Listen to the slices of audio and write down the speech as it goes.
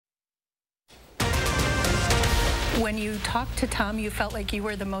When you talked to Tom, you felt like you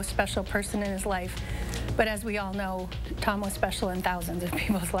were the most special person in his life. But as we all know, Tom was special in thousands of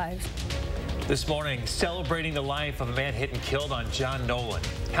people's lives. This morning, celebrating the life of a man hit and killed on John Nolan.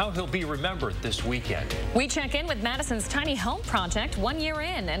 How he'll be remembered this weekend. We check in with Madison's tiny home project 1 year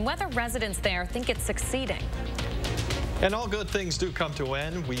in and whether residents there think it's succeeding. And all good things do come to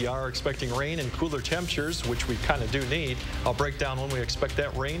an end. We are expecting rain and cooler temperatures, which we kind of do need. I'll break down when we expect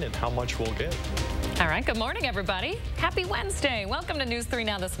that rain and how much we'll get. All right, good morning, everybody. Happy Wednesday. Welcome to News 3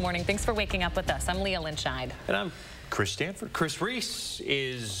 Now this morning. Thanks for waking up with us. I'm Leah Lynchide. And I'm Chris Stanford. Chris Reese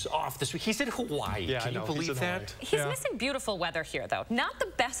is off this week. He's in Hawaii. Yeah, Can you believe that? He's missing beautiful weather here, though. Not the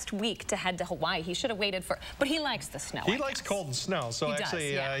best week to head to Hawaii. He should have waited for, but he likes the snow. He likes cold and snow, so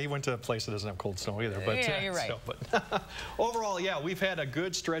he he went to a place that doesn't have cold snow either. But, yeah, you're right. But overall, yeah, we've had a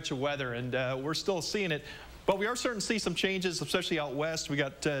good stretch of weather, and we're still seeing it. But we are starting to see some changes, especially out west. We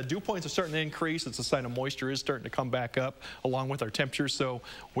got dew points are starting to increase. It's a sign of moisture is starting to come back up along with our temperatures. So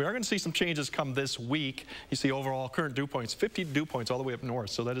we are going to see some changes come this week. You see overall current dew points, 50 dew points all the way up north.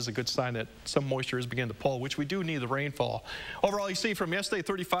 So that is a good sign that some moisture is beginning to pull, which we do need the rainfall. Overall, you see from yesterday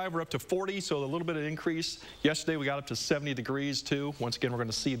 35, we're up to 40. So a little bit of increase. Yesterday we got up to 70 degrees too. Once again, we're going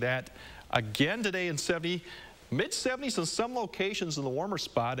to see that again today in 70. Mid-70s in some locations in the warmer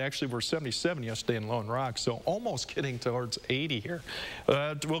spot. Actually, we're 77 yesterday in Lone Rock, so almost getting towards 80 here.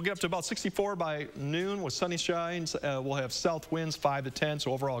 We'll get up to about 64 by noon with sunny shines. We'll have south winds 5 to 10,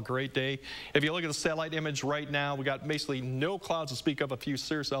 so overall a great day. If you look at the satellite image right now, we got basically no clouds to speak of, a few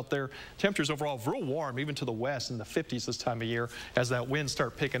cirrus out there. Temperatures overall real warm, even to the west in the 50s this time of year as that wind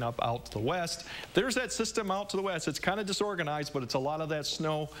start picking up out to the west. There's that system out to the west. It's kind of disorganized, but it's a lot of that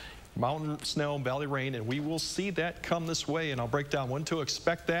snow. Mountain snow, valley rain, and we will see that come this way, and I'll break down when to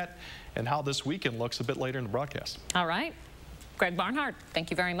expect that and how this weekend looks a bit later in the broadcast. All right. Greg Barnhart, thank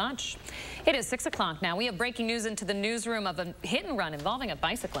you very much. It is 6 o'clock now. We have breaking news into the newsroom of a hit and run involving a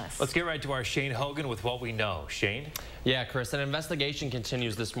bicyclist. Let's get right to our Shane Hogan with what we know. Shane? Yeah, Chris, an investigation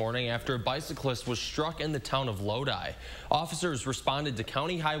continues this morning after a bicyclist was struck in the town of Lodi. Officers responded to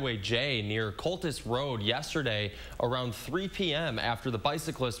County Highway J near Coltis Road yesterday around 3 p.m. after the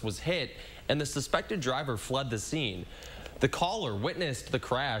bicyclist was hit and the suspected driver fled the scene. The caller witnessed the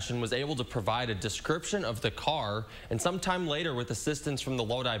crash and was able to provide a description of the car, and sometime later, with assistance from the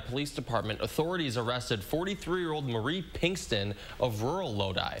Lodi Police Department, authorities arrested 43-year-old Marie Pinkston of rural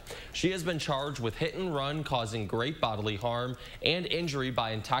Lodi. She has been charged with hit and run causing great bodily harm and injury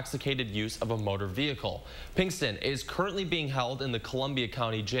by intoxicated use of a motor vehicle. Pinkston is currently being held in the Columbia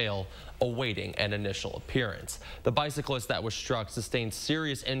County Jail awaiting an initial appearance. The bicyclist that was struck sustained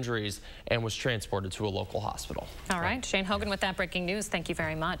serious injuries and was transported to a local hospital. All right, Shane Hogan with that breaking news. Thank you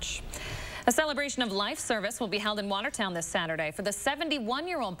very much. A celebration of life service will be held in Watertown this Saturday for the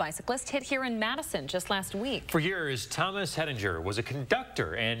 71-year-old bicyclist hit here in Madison just last week. For years, Thomas Hettinger was a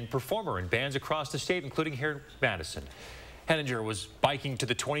conductor and performer in bands across the state, including here in Madison. Hettinger was biking to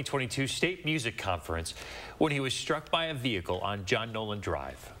the 2022 State Music Conference when he was struck by a vehicle on John Nolan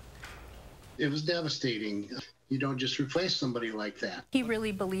Drive. It was devastating. You don't just replace somebody like that. He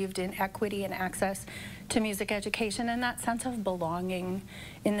really believed in equity and access to music education and that sense of belonging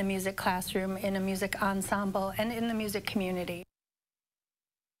in the music classroom, in a music ensemble, and in the music community.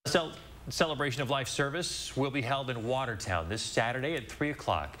 Celebration of Life service will be held in Watertown this Saturday at 3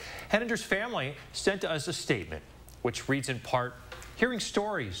 o'clock. Hettinger's family sent us a statement, which reads in part, "Hearing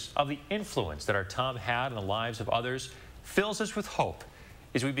stories of the influence that our Tom had in the lives of others fills us with hope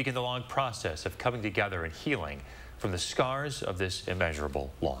as we begin the long process of coming together and healing from the scars of this immeasurable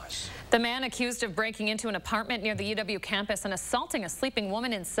loss." The man accused of breaking into an apartment near the UW campus and assaulting a sleeping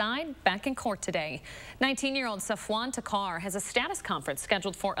woman inside back in court today. 19-year-old Safwan Takar has a status conference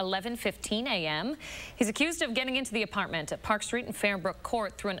scheduled for 11:15 a.m. He's accused of getting into the apartment at Park Street and Fairbrook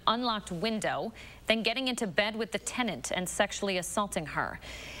Court through an unlocked window, then getting into bed with the tenant and sexually assaulting her.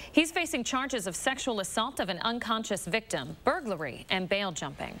 He's facing charges of sexual assault of an unconscious victim, burglary, and bail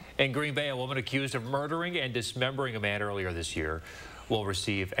jumping. In Green Bay, a woman accused of murdering and dismembering a man earlier this year will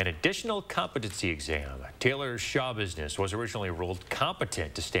receive an additional competency exam. Taylor Shaw Business was originally ruled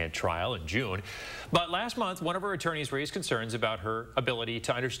competent to stand trial in June, but last month, one of her attorneys raised concerns about her ability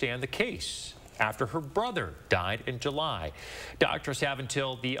to understand the case after her brother died in July. Doctors have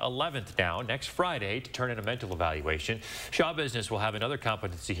until the 11th now, next Friday, to turn in a mental evaluation. Shaw Business will have another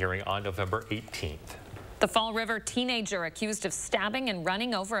competency hearing on November 18th. The Fall River teenager accused of stabbing and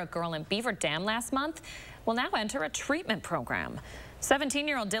running over a girl in Beaver Dam last month will now enter a treatment program.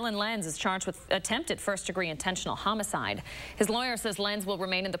 17-year-old Dylan Lenz is charged with attempted first-degree intentional homicide. His lawyer says Lenz will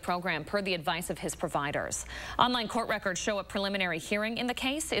remain in the program per the advice of his providers. Online court records show a preliminary hearing in the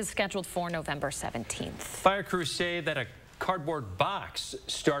case is scheduled for November 17th. Fire crews say that a cardboard box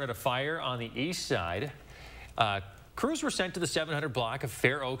started a fire on the east side. Crews were sent to the 700 block of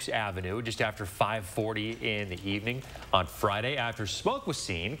Fair Oaks Avenue just after 5:40 in the evening on Friday after smoke was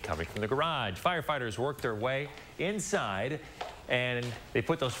seen coming from the garage. Firefighters worked their way inside and they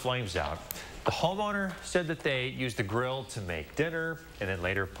put those flames out. The homeowner said that they used the grill to make dinner and then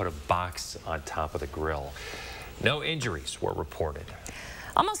later put a box on top of the grill. No injuries were reported.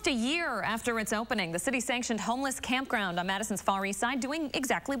 Almost a year after its opening, the city-sanctioned homeless campground on Madison's Far East Side doing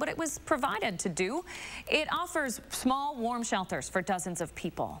exactly what it was provided to do. It offers small, warm shelters for dozens of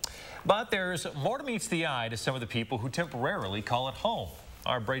people. But there's more to meets the eye to some of the people who temporarily call it home.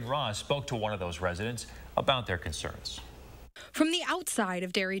 Our Braden Ross spoke to one of those residents about their concerns. From the outside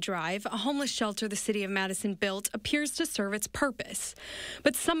of Dairy Drive, a homeless shelter the city of Madison built appears to serve its purpose.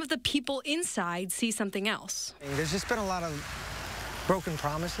 But some of the people inside see something else. There's just been a lot of broken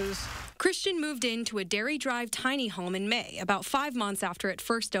promises. Christian moved into a Dairy Drive tiny home in May, about 5 months after it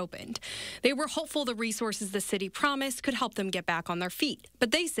first opened. They were hopeful the resources the city promised could help them get back on their feet,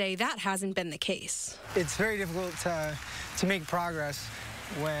 but they say that hasn't been the case. It's very difficult to make progress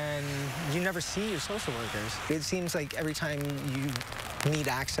when you never see your social workers. It seems like every time you need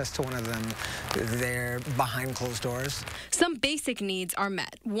access to one of them, they're behind closed doors. Some basic needs are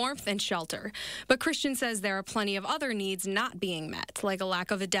met, warmth and shelter. But Christian says there are plenty of other needs not being met, like a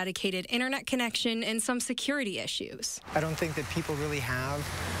lack of a dedicated internet connection and some security issues. I don't think that people really have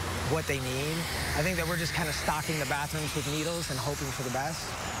what they need. I think that we're just kind of stocking the bathrooms with needles and hoping for the best.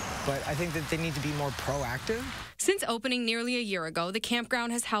 But I think that they need to be more proactive. Since opening nearly a year ago, the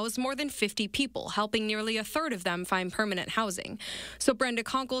campground has housed more than 50 people, helping nearly a third of them find permanent housing. So Brenda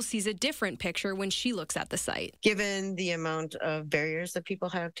Conkle sees a different picture when she looks at the site. Given the amount of barriers that people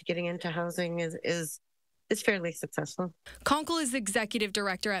have to getting into housing is fairly successful. Conkle is executive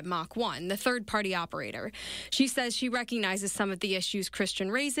director at Mach 1, the third-party operator. She says she recognizes some of the issues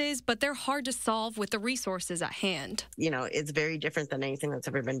Christian raises, but they're hard to solve with the resources at hand. You know, it's very different than anything that's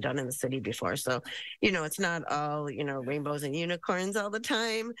ever been done in the city before. So, you know, it's not all, rainbows and unicorns all the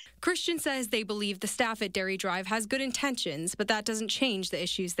time. Christian says they believe the staff at Dairy Drive has good intentions, but that doesn't change the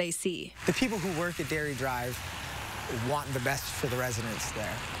issues they see. The people who work at Dairy Drive want the best for the residents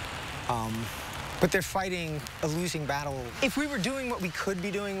there. But they're fighting a losing battle. If we were doing what we could be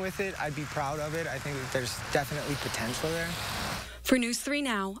doing with it, I'd be proud of it. I think that there's definitely potential there. For News 3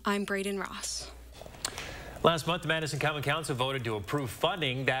 Now, I'm Braden Ross. Last month, the Madison Common Council voted to approve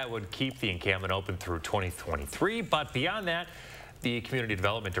funding that would keep the encampment open through 2023. But beyond that, the community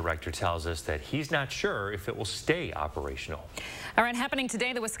development director tells us that he's not sure if it will stay operational. All right, happening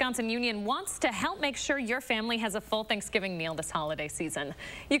today, the Wisconsin Union wants to help make sure your family has a full Thanksgiving meal this holiday season.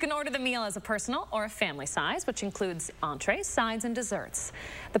 You can order the meal as a personal or a family size, which includes entrees, sides, and desserts.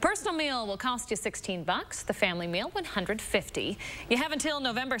 The personal meal will cost you $16, the family meal $150. You have until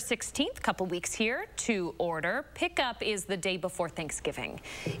November 16th, a couple weeks here, to order. Pickup is the day before Thanksgiving.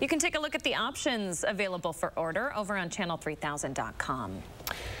 You can take a look at the options available for order over on channel3000.com.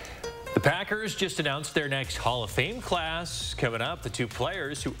 The Packers just announced their next Hall of Fame class. Coming up, the two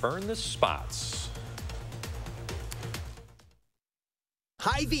players who earned the spots.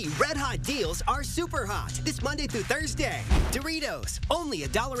 Hy-Vee Red Hot deals are super hot this Monday through Thursday. Doritos, only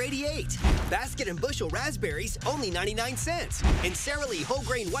 $1.88. Basket and bushel raspberries, only 99 cents. And Sara Lee whole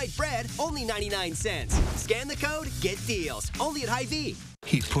grain white bread, only 99 cents. Scan the code, get deals, only at Hy-Vee.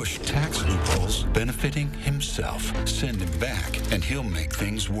 He pushed tax loopholes benefiting himself. Send him back, and he'll make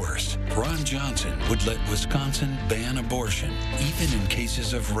things worse. Ron Johnson would let Wisconsin ban abortion, even in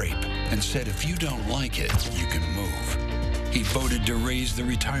cases of rape, and said if you don't like it, you can move. He voted to raise the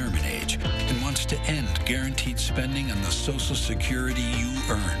retirement age and wants to end guaranteed spending on the Social Security you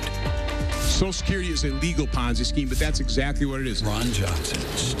earned. Social Security is a legal Ponzi scheme, but that's exactly what it is. Ron Johnson,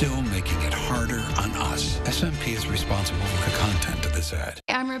 still making it harder on us. SMP is responsible for the content of this ad.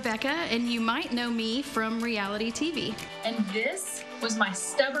 I'm Rebecca, and you might know me from reality TV. And this was my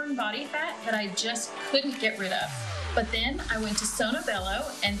stubborn body fat that I just couldn't get rid of. But then I went to Sono Bello,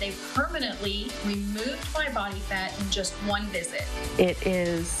 and they permanently removed my body fat in just one visit. It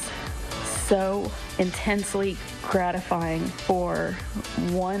is so intensely gratifying for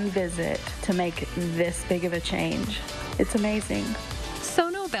one visit to make this big of a change. It's amazing.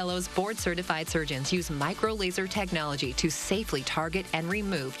 Sono Bello's board-certified surgeons use micro-laser technology to safely target and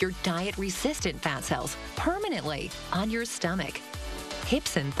remove your diet-resistant fat cells permanently on your stomach,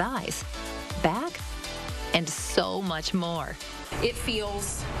 hips and thighs, back, and so much more. It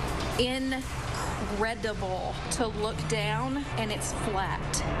feels incredible to look down and it's flat.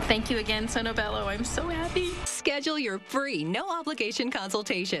 Thank you again, Sono Bello. I'm so happy. Schedule your free, no-obligation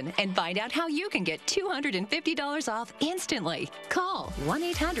consultation and find out how you can get $250 off instantly. Call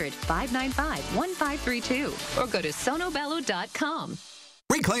 1-800-595-1532 or go to sonobello.com.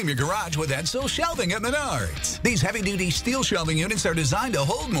 Reclaim your garage with Edsel Shelving at Menards. These heavy-duty steel shelving units are designed to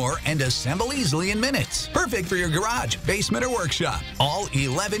hold more and assemble easily in minutes. Perfect for your garage, basement, or workshop. All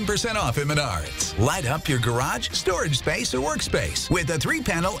 11% off at Menards. Light up your garage, storage space, or workspace with a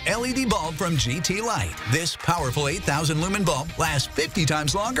 3-panel LED bulb from GT Light. This powerful 8,000 lumen bulb lasts 50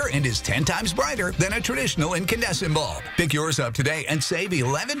 times longer and is 10 times brighter than a traditional incandescent bulb. Pick yours up today and save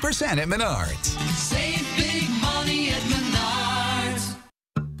 11% at Menards. Save big money at Menards.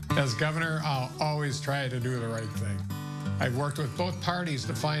 As governor, I'll always try to do the right thing. I've worked with both parties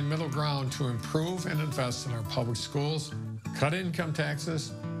to find middle ground to improve and invest in our public schools, cut income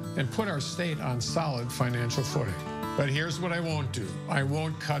taxes, and put our state on solid financial footing. But here's what I won't do. I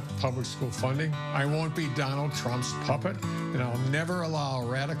won't cut public school funding. I won't be Donald Trump's puppet, and I'll never allow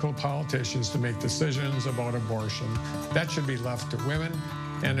radical politicians to make decisions about abortion. That should be left to women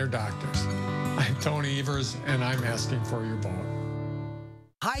and their doctors. I'm Tony Evers, and I'm asking for your vote.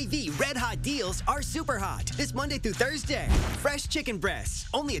 Hy-Vee Red Hot deals are super hot this Monday through Thursday. Fresh chicken breasts,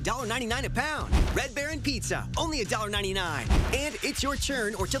 only $1.99 a pound. Red Baron pizza, only $1.99. And It's Your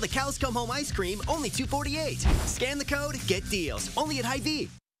Churn or Till the Cows Come Home ice cream, only $2.48. Scan the code, get deals, only at Hy-Vee.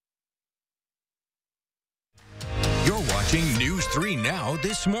 You're watching News 3 Now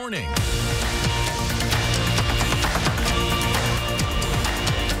this morning.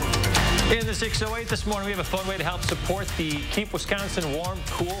 In the 608 this morning, we have a fun way to help support the Keep Wisconsin Warm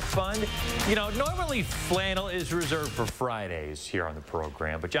Cool Fund. You know, normally flannel is reserved for Fridays here on the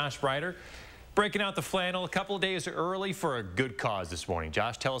program, but Josh Ryder breaking out the flannel a couple of days early for a good cause this morning.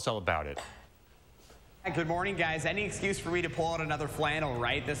 Josh, tell us all about it. Good morning, guys. Any excuse for me to pull out another flannel,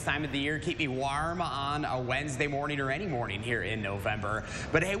 right? This time of the year, keep me warm on a Wednesday morning or any morning here in November.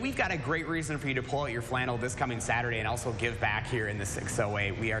 But hey, we've got a great reason for you to pull out your flannel this coming Saturday and also give back here in the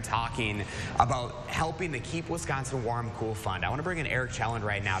 608. We are talking about helping the Keep Wisconsin Warm Cool Fund. I want to bring in Eric Chelland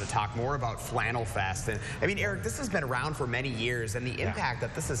right now to talk more about Flannel Fest. And I mean, Eric, this has been around for many years, and the impact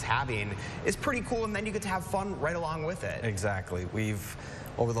that this is having is pretty cool, and then you get to have fun right along with it. Exactly. We've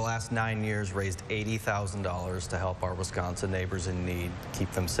over the last 9 years raised $80,000 to help our Wisconsin neighbors in need, keep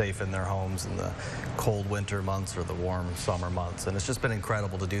them safe in their homes in the cold winter months or the warm summer months. And it's just been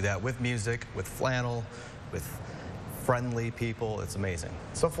incredible to do that with music, with flannel, with friendly people. It's amazing.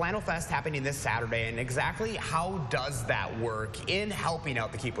 So Flannel Fest happening this Saturday, and exactly how does that work in helping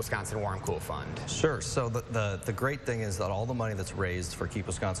out the Keep Wisconsin Warm Cool Fund? Sure. So the great thing is that all the money that's raised for Keep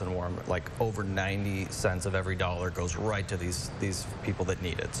Wisconsin Warm, like over 90 cents of every dollar, goes right to these people that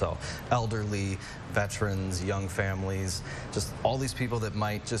need it. So elderly, veterans, young families, just all these people that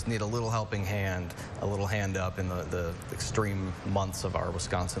might just need a little helping hand, a little hand up in the extreme months of our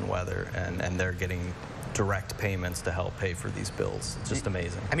Wisconsin weather, and they're getting direct payments to help pay for these bills. It's just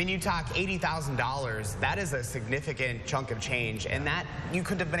amazing. I mean, you talk $80,000. That is a significant chunk of change, and that you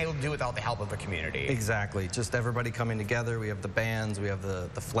couldn't have been able to do without the help of the community. Exactly. Just everybody coming together. We have the bands. We have the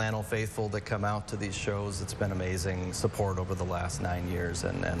flannel faithful that come out to these shows. It's been amazing support over the last 9 years,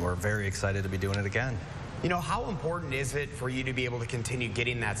 and we're very excited to be doing it again. You know, how important is it for you to be able to continue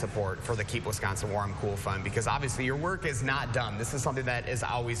getting that support for the Keep Wisconsin Warm Cool Fund? Because obviously your work is not done. This is something that is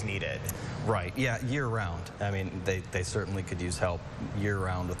always needed. Right. Yeah, year round. I mean, they certainly could use help year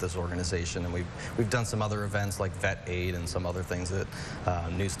round with this organization, and we've done some other events like Vet Aid and some other things that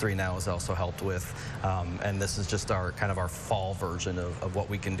News 3 Now has also helped with. And this is just our kind of our fall version of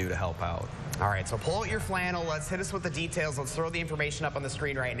what we can do to help out. All right, so pull out your flannel. Let's hit us with the details. Let's throw the information up on the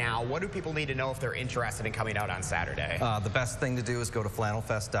screen right now. What do people need to know if they're interested in coming out on Saturday? The best thing to do is go to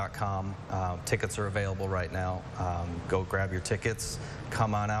flannelfest.com. Tickets are available right now. Go grab your tickets.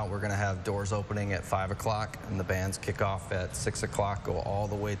 Come on out. We're going to have doors opening at 5 o'clock, and the bands kick off at 6 o'clock, go all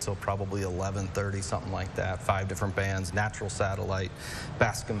the way till probably 11:30, something like that. 5 different bands: Natural Satellite,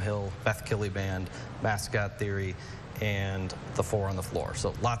 Bascom Hill, Beth Killy Band, Mascot Theory, and the Four on the Floor.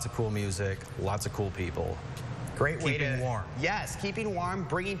 So lots of cool music, lots of cool people. Great way to keeping warm. Yes, keeping warm,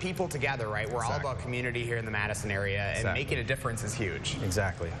 bringing people together, right? We're all about community here in the Madison area, and making a difference is huge.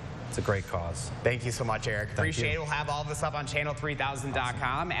 Exactly. It's a great cause. Thank you so much, Eric. Appreciate it. We'll have all of this up on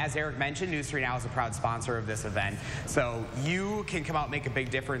channel3000.com. As Eric mentioned, News 3 Now is a proud sponsor of this event. So you can come out and make a big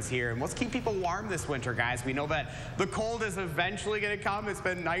difference here. And let's keep people warm this winter, guys. We know that the cold is eventually going to come. It's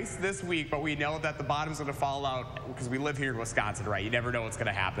been nice this week, but we know that the bottom's going to fall out because we live here in Wisconsin, right? You never know what's going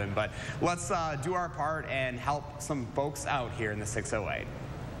to happen. But let's do our part and help some folks out here in the 608.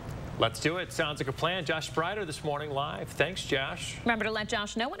 Let's do it. Sounds like a plan. Josh Sprider this morning live. Thanks, Josh. Remember to let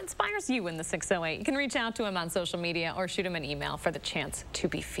Josh know what inspires you in the 608. You can reach out to him on social media or shoot him an email for the chance to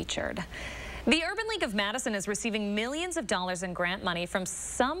be featured. The Urban League of Madison is receiving millions of dollars in grant money from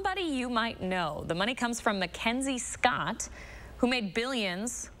somebody you might know. The money comes from Mackenzie Scott, who made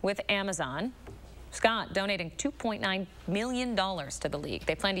billions with Amazon. Scott donating $2.9 million to the league.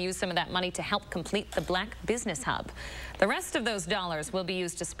 They plan to use some of that money to help complete the Black Business Hub. The rest of those dollars will be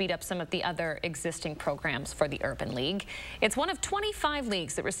used to speed up some of the other existing programs for the Urban League. It's one of 25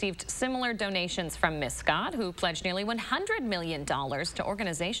 leagues that received similar donations from Ms. Scott, who pledged nearly $100 million to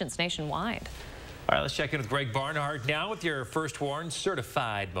organizations nationwide. All right, let's check in with Greg Barnhart now with your First Warn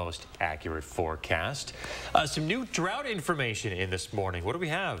certified most accurate forecast. Some new drought information in this morning. What do we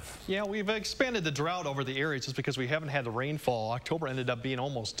have? Yeah, we've expanded the drought over the area just because we haven't had the rainfall. October ended up being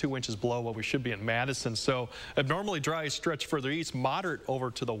almost 2 inches below what we should be in Madison. So abnormally dry stretch further east, moderate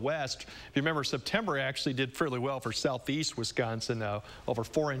over to the west. If you remember, September actually did fairly well for southeast Wisconsin, over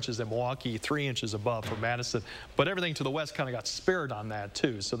 4 inches in Milwaukee, 3 inches above for Madison. But everything to the west kind of got spared on that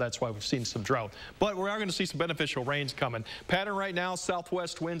too. So that's why we've seen some drought. But we are going to see some beneficial rains coming. Pattern right now,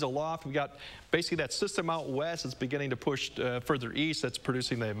 southwest winds aloft. We got basically that system out west that's beginning to push further east. That's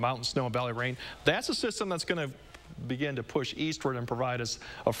producing the mountain snow and valley rain. That's a system that's going to begin to push eastward and provide us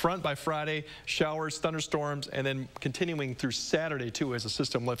a front by Friday, showers, thunderstorms, and then continuing through Saturday too as the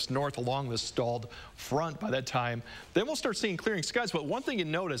system lifts north along this stalled front by that time. Then we'll start seeing clearing skies. But one thing you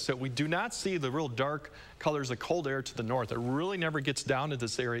notice that we do not see the real dark colors of cold air to the north. It really never gets down to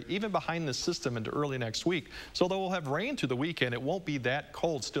this area, even behind the system into early next week. So though we'll have rain through the weekend, it won't be that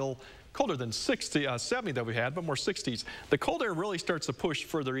cold. Still colder than 70 that we had, but more 60s. The cold air really starts to push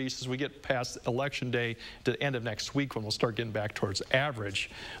further east as we get past Election Day to the end of next week when we'll start getting back towards average.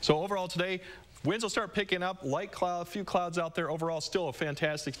 So overall today, winds will start picking up, light cloud, a few clouds out there. Overall, still a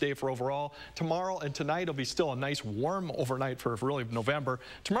fantastic day for overall. Tomorrow and tonight will be still a nice warm overnight for really November.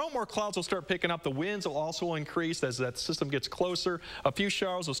 Tomorrow, more clouds will start picking up. The winds will also increase as that system gets closer. A few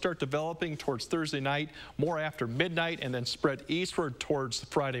showers will start developing towards Thursday night, more after midnight, and then spread eastward towards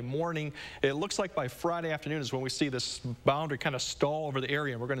Friday morning. It looks like by Friday afternoon is when we see this boundary kind of stall over the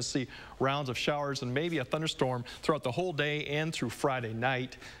area, and we're going to see rounds of showers and maybe a thunderstorm throughout the whole day and through Friday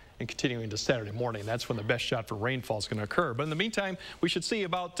night, and continuing to Saturday morning. That's when the best shot for rainfall is going to occur. But in the meantime, we should see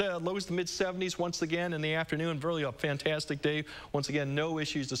about lows to mid-70s once again in the afternoon. Really a fantastic day. Once again, no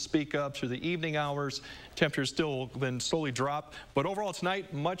issues to speak of through the evening hours. Temperatures still then slowly drop. But overall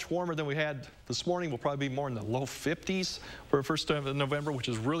tonight, much warmer than we had this morning. We'll probably be more in the low 50s for the first of November, which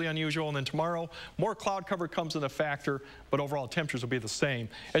is really unusual. And then tomorrow, more cloud cover comes in a factor, but overall temperatures will be the same.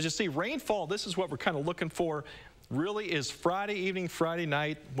 As you see, rainfall, this is what we're kind of looking for. Really is Friday evening, Friday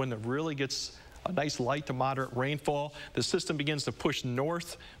night when it really gets a nice light to moderate rainfall. The system begins to push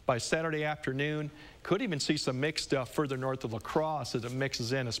north by Saturday afternoon. Could even see some mixed stuff further north of La Crosse as it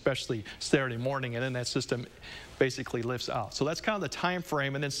mixes in, especially Saturday morning, and then that system basically lifts out. So that's kind of the time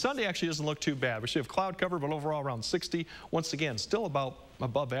frame. And then Sunday actually doesn't look too bad. We should have cloud cover, but overall around 60. Once again, still about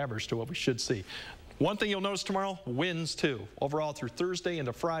above average to what we should see. One thing you'll notice tomorrow, winds too. Overall through Thursday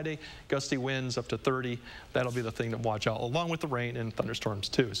into Friday, gusty winds up to 30. That'll be the thing to watch out, along with the rain and thunderstorms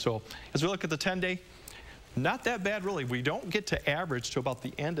too. So as we look at the 10-day, not that bad really. We don't get to average to about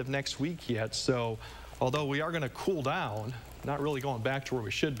the end of next week yet. So although we are going to cool down, not really going back to where we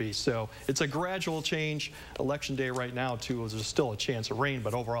should be. So it's a gradual change. Election Day right now too, there's still a chance of rain,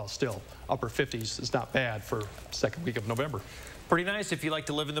 but overall still upper 50s is not bad for second week of November. Pretty nice if you like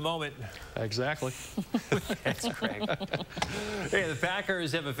to live in the moment. Exactly. Thanks, Craig. Hey, the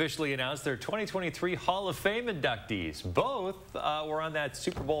Packers have officially announced their 2023 Hall of Fame inductees. Both were on that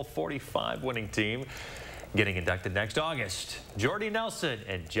Super Bowl 45 winning team, getting inducted next August. Jordy Nelson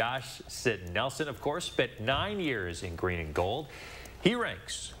and Josh Sitton. Nelson, of course, spent 9 years in green and gold. He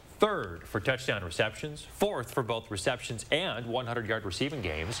ranks 3rd for touchdown receptions, 4th for both receptions and 100-yard receiving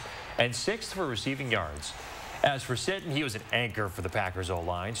games, and 6th for receiving yards. As for Sitton, he was an anchor for the Packers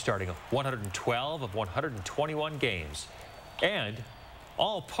O-line, starting 112 of 121 games and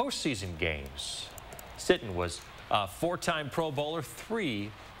all postseason games. Sitton was four-time Pro Bowler,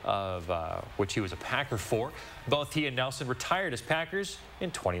 3 of which he was a Packer for. Both he and Nelson retired as Packers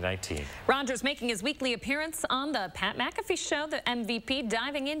in 2019. Rodgers making his weekly appearance on the Pat McAfee Show, the MVP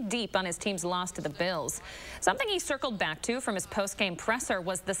diving in deep on his team's loss to the Bills. Something he circled back to from his post-game presser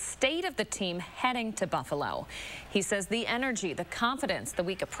was the state of the team heading to Buffalo. He says the energy, the confidence, the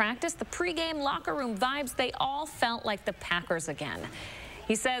week of practice, the pregame locker room vibes, they all felt like the Packers again.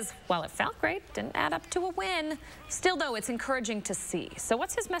 He says, while it felt great, didn't add up to a win. Still, though, it's encouraging to see. So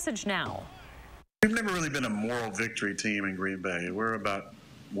what's his message now? We've never really been a moral victory team in Green Bay. We're about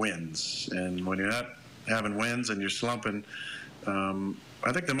wins. And when you're not having wins and you're slumping,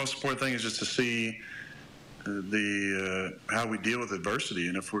 I think the most important thing is just to see how we deal with adversity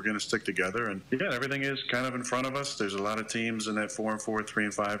and if we're going to stick together. And yeah, everything is kind of in front of us. There's a lot of teams in that 4-4,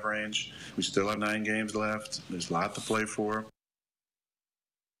 3-5 range. We still have 9 games left. There's a lot to play for.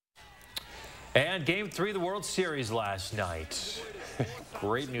 And Game 3 of the World Series last night.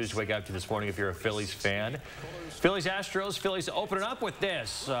 Great news to wake up to this morning if you're a Phillies fan. Phillies-Astros. Phillies opening up with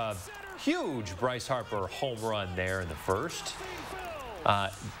this huge Bryce Harper home run there in the first.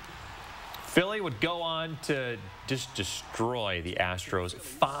 Philly would go on to just destroy the Astros.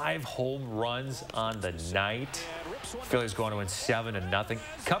 5 home runs on the night. Phillies going to win 7-0.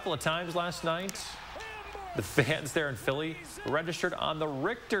 A couple of times last night, the fans there in Philly registered on the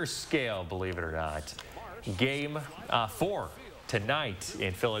Richter scale, believe it or not. Game 4 tonight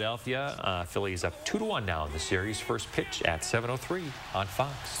in Philadelphia. Phillies up 2-1 now in the series. First pitch at 7:03 on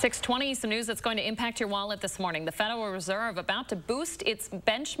Fox. 6:20, some news that's going to impact your wallet this morning. The Federal Reserve about to boost its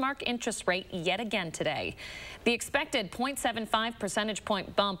benchmark interest rate yet again today. The expected 0.75 percentage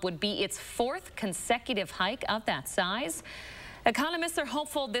point bump would be its 4th consecutive hike of that size. Economists are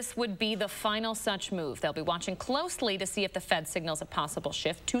hopeful this would be the final such move. They'll be watching closely to see if the Fed signals a possible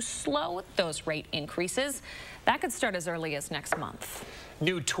shift to slow those rate increases. That could start as early as next month.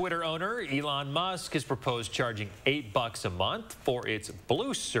 New Twitter owner Elon Musk has proposed charging $8 a month for its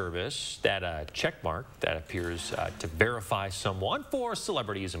Blue service, that check mark that appears to verify someone for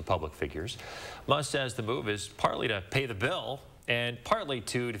celebrities and public figures. Musk says the move is partly to pay the bill and partly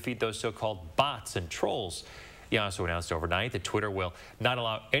to defeat those so-called bots and trolls. He also announced overnight that Twitter will not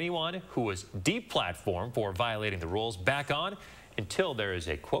allow anyone who was deplatformed for violating the rules back on until there is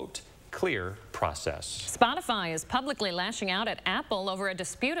a, quote, clear process. Spotify is publicly lashing out at Apple over a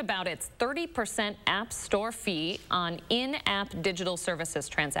dispute about its 30% App Store fee on in-app digital services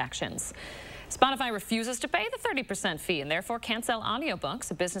transactions. Spotify refuses to pay the 30% fee and therefore can't sell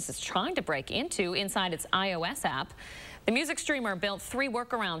audiobooks, a business is trying to break into inside its iOS app. The music streamer built 3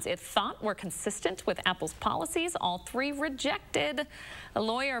 workarounds it thought were consistent with Apple's policies. All 3 rejected. A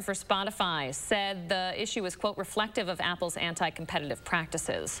lawyer for Spotify said the issue is, quote, reflective of Apple's anti-competitive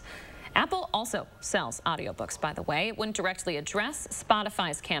practices. Apple also sells audiobooks, by the way. It wouldn't directly address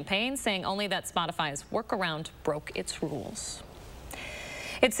Spotify's campaign, saying only that Spotify's workaround broke its rules.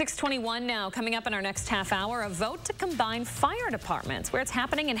 It's 6:21 now. Coming up in our next half hour, a vote to combine fire departments, where it's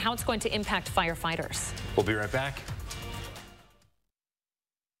happening and how it's going to impact firefighters. We'll be right back.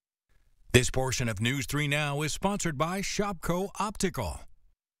 This portion of News 3 Now is sponsored by Shopco Optical.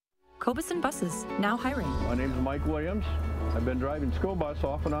 Cobison Buses, now hiring. My name is Mike Williams. I've been driving school bus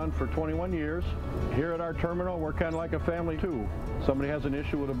off and on for 21 years. Here at our terminal, we're kind of like a family too. Somebody has an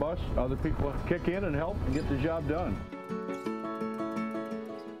issue with a bus, other people kick in and help and get the job done.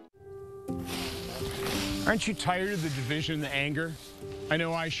 Aren't you tired of the division and the anger? I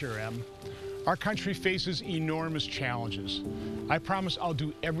know I sure am. Our country faces enormous challenges. I promise I'll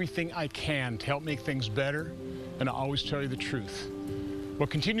do everything I can to help make things better, and I'll always tell you the truth.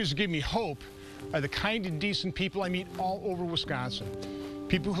 What continues to give me hope are the kind and decent people I meet all over Wisconsin.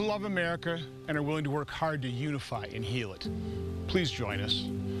 People who love America and are willing to work hard to unify and heal it. Please join us.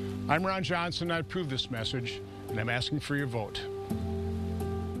 I'm Ron Johnson, I approve this message, and I'm asking for your vote.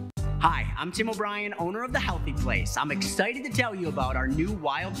 Hi, I'm Tim O'Brien, owner of The Healthy Place. I'm excited to tell you about our new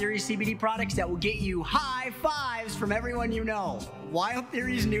Wild Theory CBD products that will get you high fives from everyone you know. Wild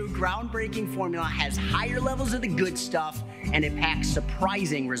Theory's new groundbreaking formula has higher levels of the good stuff, and it packs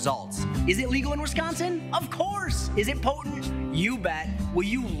surprising results. Is it legal in Wisconsin? Of course. Is it potent? You bet. Will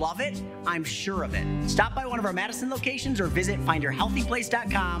you love it? I'm sure of it. Stop by one of our Madison locations or visit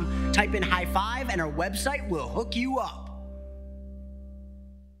findyourhealthyplace.com. Type in high five and our website will hook you up.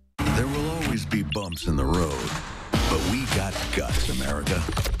 There will always be bumps in the road, but we got guts, America.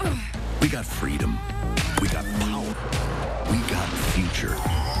 We got freedom. We got power. We got future.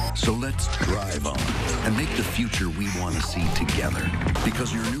 So let's drive on and make the future we want to see together.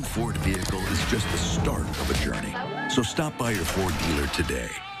 Because your new Ford vehicle is just the start of a journey. So stop by your Ford dealer today.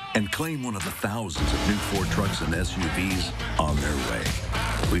 and claim one of the thousands of new Ford trucks and SUVs on their way.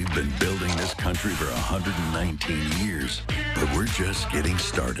 We've been building this country for 119 years, but we're just getting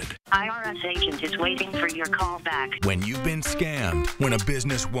started. IRS agent is waiting for your call back. When you've been scammed, when a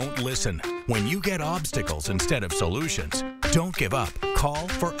business won't listen, when you get obstacles instead of solutions, don't give up. Call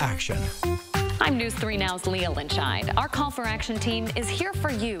for action. I'm News 3 Now's Leah Lynchide. Our Call for Action team is here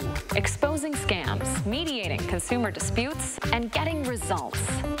for you, exposing scams, mediating consumer disputes, and getting results.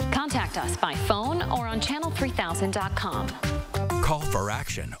 Contact us by phone or on channel3000.com. Call for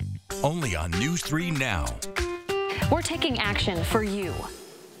action, only on News 3 Now. We're taking action for you.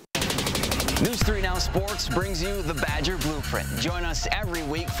 News 3 Now Sports brings you the Badger Blueprint. Join us every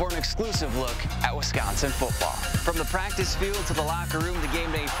week for an exclusive look at Wisconsin football. From the practice field to the locker room, the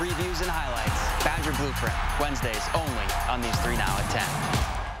game day previews and highlights. Badger Blueprint, Wednesdays only on News 3 Now at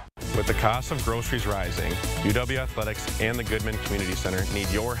 10. With the cost of groceries rising, UW Athletics and the Goodman Community Center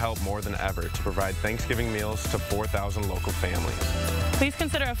need your help more than ever to provide Thanksgiving meals to 4,000 local families. Please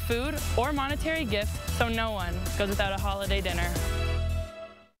consider a food or monetary gift so no one goes without a holiday dinner.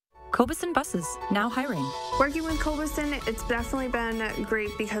 Cobuson Buses, now hiring. Working with Cobuson, it's definitely been great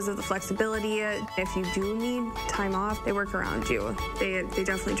because of the flexibility. If you do need time off, they work around you. They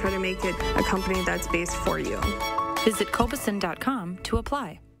definitely try to make it a company that's based for you. Visit Cobuson.com to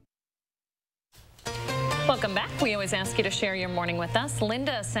apply. Welcome back. We always ask you to share your morning with us.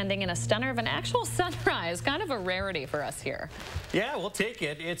 Linda sending in a stunner of an actual sunrise, kind of a rarity for us here. Yeah, we'll take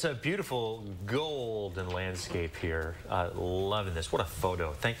it. It's a beautiful golden landscape here. Loving this. What a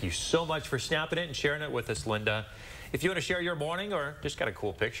photo. Thank you so much for snapping it and sharing it with us, Linda. If you want to share your morning or just got a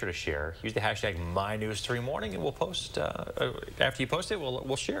cool picture to share, use the hashtag MyNews3Morning and we'll post, after you post it,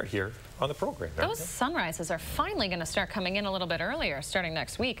 we'll share it here on the program. Those sunrises are finally going to start coming in a little bit earlier, starting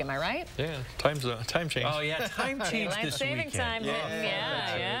next week. Am I right? Yeah, time change. Oh, yeah, time change this saving weekend. time.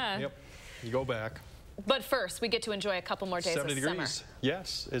 Yeah. Yep, you go back. But first, we get to enjoy a couple more days of 70 degrees. Summer.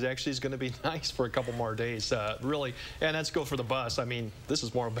 Yes, it actually is going to be nice for a couple more days, really. And that's good for the bus. I mean, this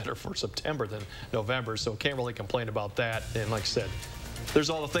is more better for September than November, so can't really complain about that. And like I said, there's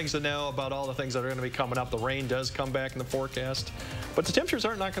all the things to know about all the things that are going to be coming up. The rain does come back in the forecast, but the temperatures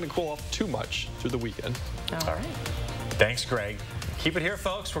aren't not going to cool off too much through the weekend. All right. Thanks, Greg. Keep it here,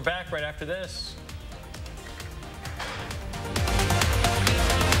 folks. We're back right after this.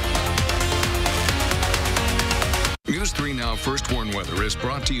 News 3 Now First Warn Weather is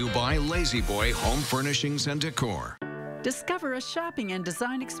brought to you by Lazy Boy Home Furnishings and Decor. Discover a shopping and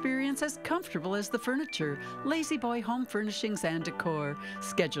design experience as comfortable as the furniture. Lazy Boy Home Furnishings and Decor.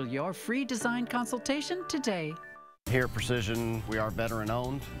 Schedule your free design consultation today. Here at Precision, we are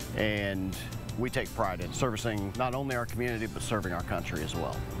veteran-owned, and we take pride in servicing not only our community, but serving our country as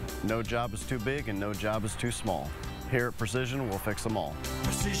well. No job is too big and no job is too small. Here at Precision, we'll fix them all.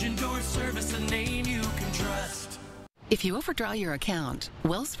 Precision Door Service, a name you can trust. If you overdraw your account,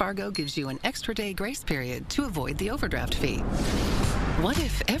 Wells Fargo gives you an extra day grace period to avoid the overdraft fee. What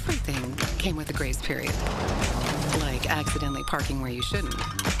if everything came with a grace period? Like accidentally parking where you shouldn't.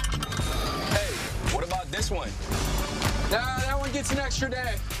 Hey, what about this one? Nah, that one gets an extra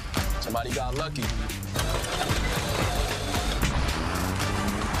day. Somebody got lucky.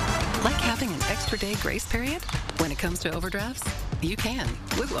 Like having an extra day grace period? When it comes to overdrafts, you can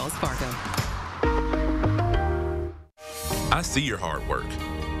with Wells Fargo. I see your hard work,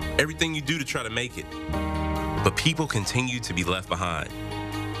 everything you do to try to make it, but people continue to be left behind.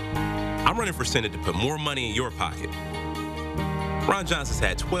 I'm running for Senate to put more money in your pocket. Ron Johnson's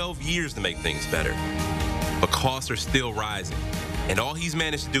had 12 years to make things better, but costs are still rising, and all he's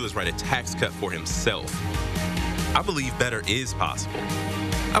managed to do is write a tax cut for himself. I believe better is possible.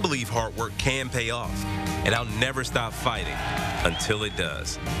 I believe hard work can pay off, and I'll never stop fighting until it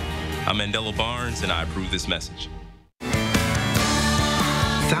does. I'm Mandela Barnes, and I approve this message.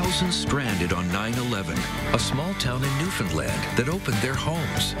 Thousands stranded on 9/11, a small town in Newfoundland that opened their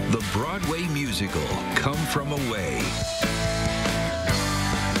homes. The Broadway musical, Come From Away.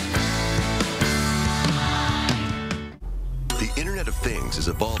 The Internet of Things is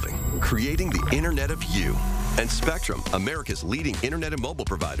evolving, creating the Internet of You. And Spectrum, America's leading internet and mobile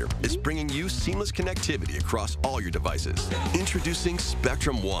provider, is bringing you seamless connectivity across all your devices. Introducing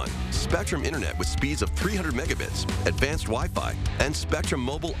Spectrum One, Spectrum Internet with speeds of 300 megabits, advanced Wi-Fi, and Spectrum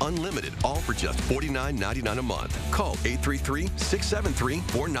Mobile Unlimited, all for just $49.99 a month. Call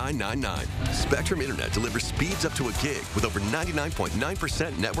 833-673-4999. Spectrum Internet delivers speeds up to a gig with over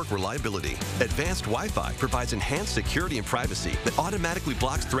 99.9% network reliability. Advanced Wi-Fi provides enhanced security and privacy that that automatically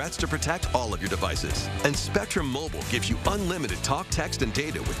blocks threats to protect all of your devices. And Spectrum Mobile gives you unlimited talk, text, and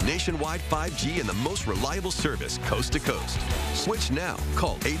data with nationwide 5G and the most reliable service coast to coast. Switch now.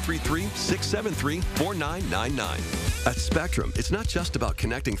 Call 833-673-4999. At Spectrum, it's not just about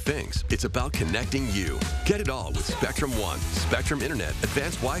connecting things, it's about connecting you. Get it all with Spectrum One, Spectrum Internet,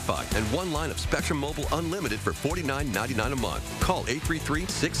 advanced Wi-Fi, and one line of Spectrum Mobile Unlimited for $49.99 a month. Call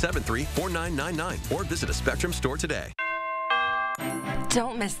 833-673-4999 or visit a Spectrum store today.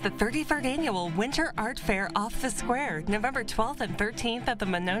 Don't miss the 33rd Annual Winter Art Fair off the Square, November 12th and 13th at the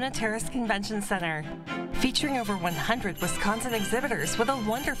Monona Terrace Convention Center. Featuring over 100 Wisconsin exhibitors with a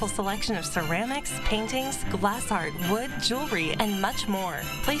wonderful selection of ceramics, paintings, glass art, wood, jewelry, and much more.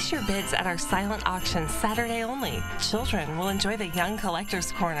 Place your bids at our silent auction Saturday only. Children will enjoy the Young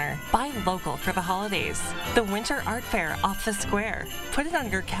Collectors Corner. Buy local for the holidays. The Winter Art Fair off the Square. Put it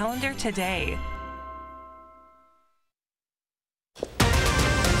on your calendar today.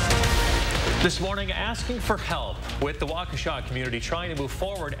 This morning, asking for help with the Waukesha community trying to move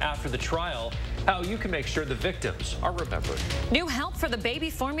forward after the trial, how you can make sure the victims are remembered. New help for the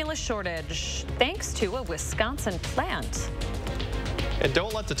baby formula shortage, thanks to a Wisconsin plant. And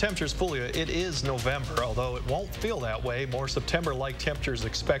don't let the temperatures fool you. It is November, although it won't feel that way. More September-like temperatures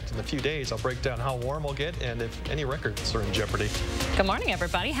expected in a few days. I'll break down how warm we'll get and if any records are in jeopardy. Good morning,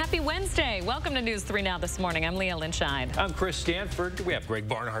 everybody. Happy Wednesday. Welcome to News 3 Now this morning. I'm Leah Lynchide. I'm Chris Stanford. We have Greg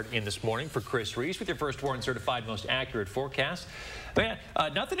Barnhart in this morning for Chris Reese with your first warn certified most accurate forecast. Man,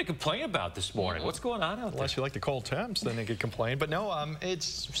 nothing to complain about this morning. What's going on out there? Unless you like the cold temps, then they could complain. But no,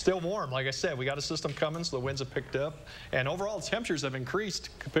 it's still warm. Like I said, we got a system coming, so the winds have picked up. And overall, the temperatures have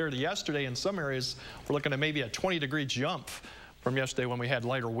increased compared to yesterday. In some areas, we're looking at maybe a 20-degree jump from yesterday when we had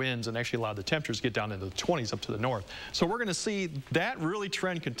lighter winds and actually allowed the temperatures to get down into the 20s up to the north. So we're going to see that really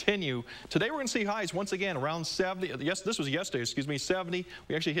trend continue. Today we're going to see highs once again around 70. Yes, this was yesterday, excuse me, 70.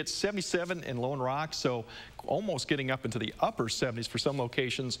 We actually hit 77 in Lone Rock, so almost getting up into the upper 70s for some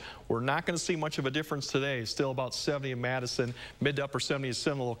locations. We're not going to see much of a difference today. Still about 70 in Madison, mid to upper 70s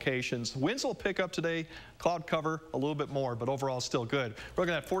similar locations. Winds will pick up today. Cloud cover a little bit more, but overall still good. We're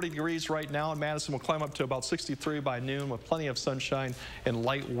looking at 40 degrees right now in Madison. We'll climb up to about 63 by noon with plenty of sunshine and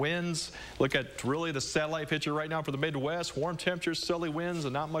light winds. Look at really the satellite picture right now for the Midwest. Warm temperatures, southerly winds,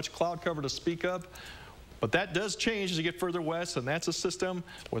 and not much cloud cover to speak of. But that does change as you get further west, and that's a system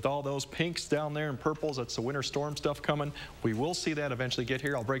with all those pinks down there and purples. That's the winter storm stuff coming. We will see that eventually get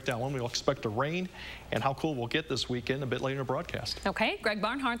here. I'll break down when we'll expect to rain and how cool we'll get this weekend a bit later in the broadcast. Okay, Greg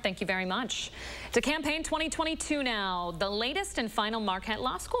Barnhart, thank you very much. To Campaign 2022 now. The latest and final Marquette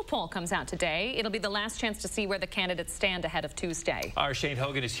Law School poll comes out today. It'll be the last chance to see where the candidates stand ahead of Tuesday. Our Shane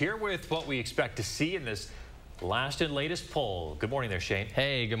Hogan is here with what we expect to see in this last and latest poll. Good morning there, Shane.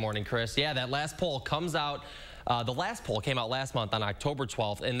 Hey, good morning, Chris. Yeah, that last poll comes out. The last poll came out last month on October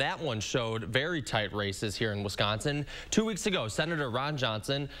 12th, and that one showed very tight races here in Wisconsin. 2 weeks ago, Senator Ron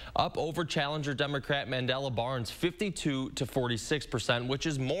Johnson up over challenger Democrat Mandela Barnes 52 to 46%, which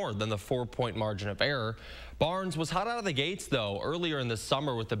is more than the 4-point margin of error. Barnes was hot out of the gates, though, earlier in the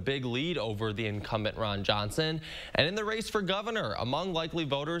summer with a big lead over the incumbent Ron Johnson. And in the race for governor, among likely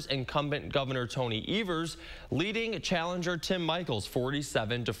voters, incumbent Governor Tony Evers leading challenger Tim Michels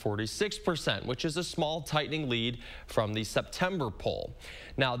 47 to 46%, which is a small tightening lead from the September poll.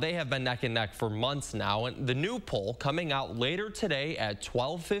 Now, they have been neck and neck for months now, and the new poll coming out later today at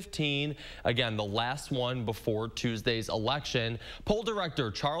 12:15. Again, the last one before Tuesday's election. Poll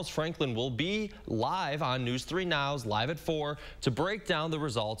director Charles Franklin will be live on News 3 Now's Live at 4 to break down the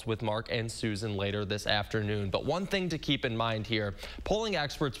results with Mark and Susan later this afternoon. But one thing to keep in mind here, polling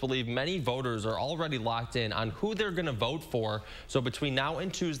experts believe many voters are already locked in on who they're going to vote for. So between now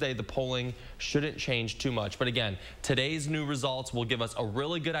and Tuesday, the polling shouldn't change too much. But again, today's new results will give us a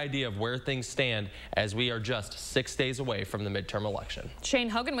really good idea of where things stand as we are just 6 days away from the midterm election. Shane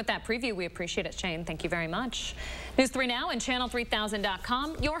Hogan with that preview. We appreciate it, Shane. Thank you very much. News 3 Now and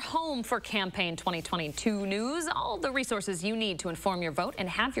channel3000.com, your home for Campaign 2022 news. All the resources you need to inform your vote and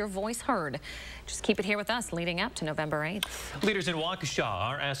have your voice heard. Just keep it here with us leading up to November 8th. Leaders in Waukesha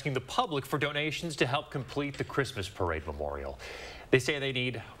are asking the public for donations to help complete the Christmas Parade Memorial. They say they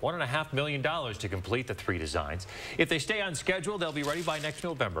need $1.5 million to complete the 3 designs. If they stay on schedule, they'll be ready by next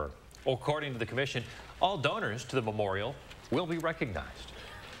November. According to the commission, all donors to the memorial will be recognized.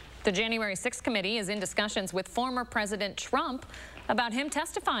 The January 6th committee is in discussions with former President Trump about him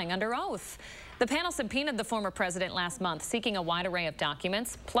testifying under oath. The panel subpoenaed the former president last month, seeking a wide array of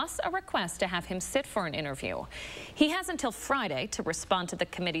documents, plus a request to have him sit for an interview. He has until Friday to respond to the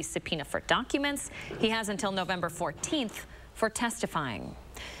committee's subpoena for documents. He has until November 14th for testifying.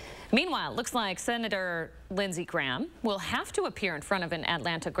 Meanwhile, it looks like Senator Lindsey Graham will have to appear in front of an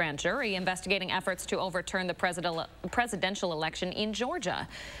Atlanta grand jury investigating efforts to overturn the presidential election in Georgia.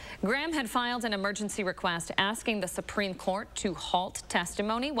 Graham had filed an emergency request asking the Supreme Court to halt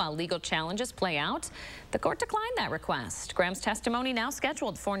testimony while legal challenges play out. The court declined that request. Graham's testimony now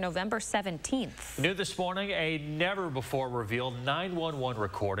scheduled for November 17th. New this morning, a never-before-revealed 911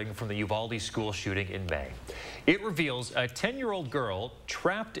 recording from the Uvalde school shooting in May. It reveals a 10-year-old girl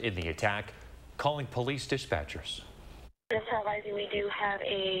trapped in the attack calling police dispatchers. Just realizing we do have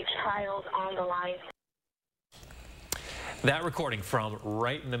a child on the line. That recording from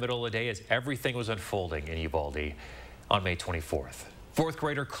right in the middle of the day as everything was unfolding in Uvalde on May 24th. Fourth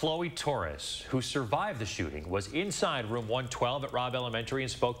grader Chloe Torres, who survived the shooting, was inside room 112 at Robb Elementary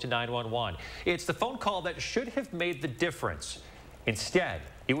and spoke to 911. It's the phone call that should have made the difference. Instead,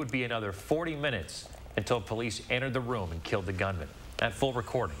 it would be another 40 minutes until police entered the room and killed the gunman. That full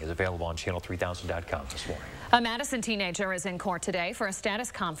recording is available on channel3000.com this morning. A Madison teenager is in court today for a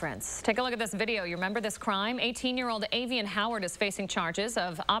status conference. Take a look at this video. You remember this crime? 18-year-old Avian Howard is facing charges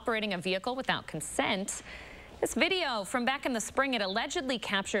of operating a vehicle without consent. This video from back in the spring, it allegedly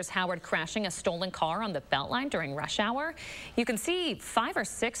captures Howard crashing a stolen car on the Beltline during rush hour. You can see 5 or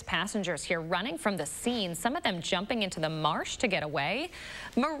 6 passengers here running from the scene, some of them jumping into the marsh to get away.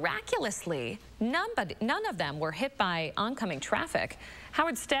 Miraculously, none of them were hit by oncoming traffic.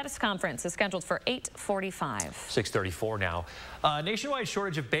 Howard's status conference is scheduled for 8:45. 6:34 now. A nationwide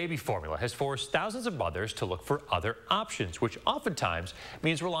shortage of baby formula has forced thousands of mothers to look for other options, which oftentimes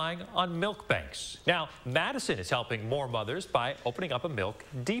means relying on milk banks. Now, Madison is helping more mothers by opening up a milk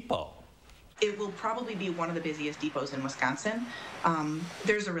depot. It will probably be one of the busiest depots in Wisconsin.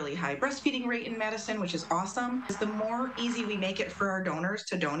 There's a really high breastfeeding rate in Madison, which is awesome. The more easy we make it for our donors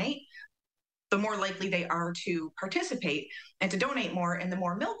to donate, the more likely they are to participate and to donate more. And the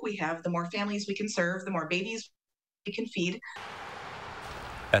more milk we have, the more families we can serve, the more babies we can feed.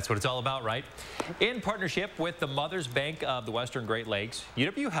 That's what it's all about, right? In partnership with the Mother's Bank of the Western Great Lakes,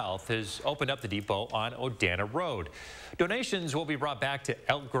 UW Health has opened up the depot on Odana Road. Donations will be brought back to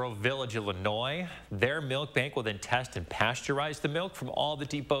Elk Grove Village, Illinois. Their milk bank will then test and pasteurize the milk from all the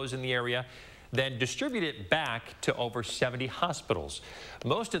depots in the area, then distribute it back to over 70 hospitals.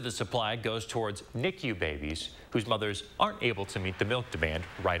 Most of the supply goes towards NICU babies whose mothers aren't able to meet the milk demand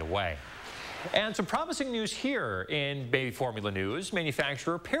right away. And some promising news here in baby formula news.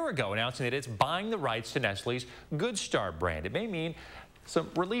 Manufacturer Perrigo announcing that it's buying the rights to Nestle's Good Start brand. It may mean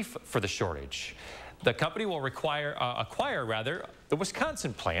some relief for the shortage. The company will acquire the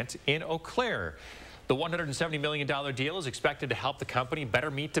Wisconsin plant in Eau Claire. The $170 million deal is expected to help the company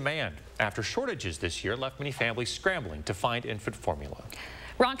better meet demand after shortages this year left many families scrambling to find infant formula.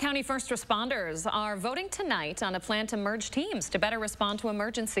 Rock County first responders are voting tonight on a plan to merge teams to better respond to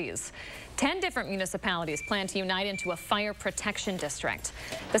emergencies. 10 different municipalities plan to unite into a fire protection district.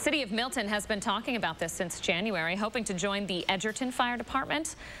 The city of Milton has been talking about this since January, hoping to join the Edgerton Fire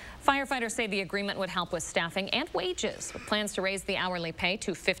Department. Firefighters say the agreement would help with staffing and wages, with plans to raise the hourly pay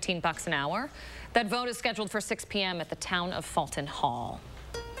to $15 an hour. That vote is scheduled for 6 p.m. at the town of Fulton Hall.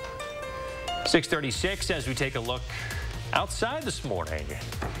 6:36 as we take a look outside this morning.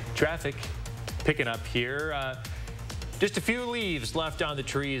 Traffic picking up here. Just a few leaves left on the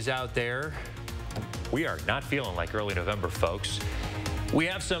trees out there. We are not feeling like early November, folks. We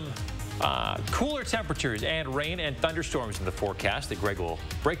have some cooler temperatures and rain and thunderstorms in the forecast that Greg will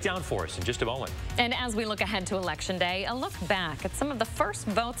break down for us in just a moment. And as we look ahead to Election Day, a look back at some of the first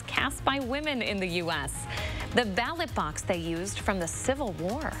votes cast by women in the U.S. The ballot box they used from the Civil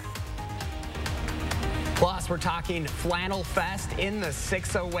War. Plus, we're talking Flannel Fest in the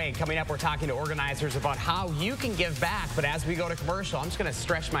 608. Coming up, we're talking to organizers about how you can give back. But as we go to commercial, I'm just going to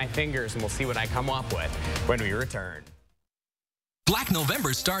stretch my fingers and we'll see what I come up with when we return. Black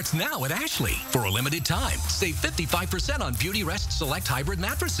November starts now at Ashley. For a limited time, save 55% on Beauty Rest Select Hybrid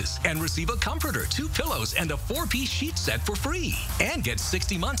mattresses and receive a comforter, 2 pillows, and a 4-piece sheet set for free. And get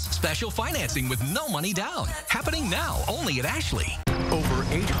 60 months special financing with no money down. Happening now only at Ashley. Over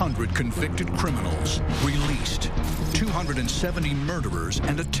 800 convicted criminals released. 270 murderers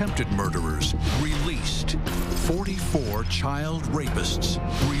and attempted murderers released. 44 child rapists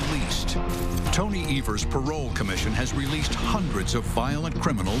released. Tony Evers' parole commission has released hundreds of violent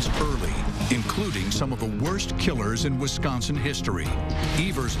criminals early, including some of the worst killers in Wisconsin history.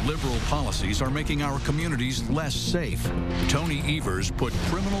 Evers' liberal policies are making our communities less safe. Tony Evers put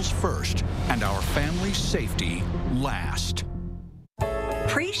criminals first and our family's safety last.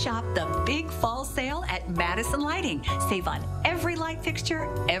 Pre-shop the big fall sale at Madison Lighting. Save on every light fixture,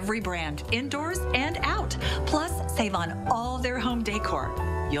 every brand, indoors and out. Plus, save on all their home decor.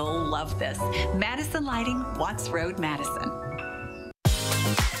 You'll love this. Madison Lighting, Watts Road, Madison.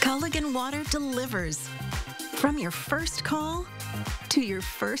 Culligan Water delivers. From your first call, to your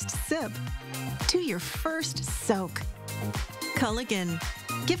first sip, to your first soak. Culligan,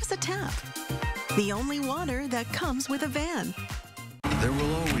 give us a tap. The only water that comes with a van. There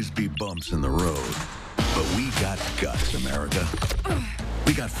will always be bumps in the road, but we got guts, America.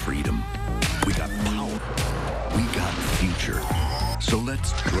 We got freedom. We got power. We got future. So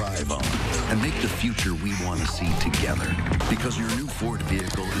let's drive on and make the future we want to see together. Because your new Ford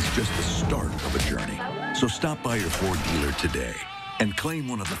vehicle is just the start of a journey. So stop by your Ford dealer today and claim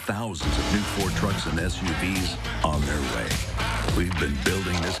one of the thousands of new Ford trucks and SUVs on their way. We've been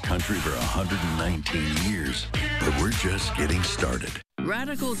building this country for 119 years, but we're just getting started.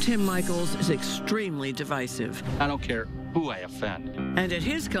 Radical Tim Michaels is extremely divisive. I don't care who I offend. And at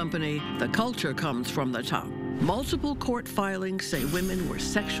his company, the culture comes from the top. Multiple court filings say women were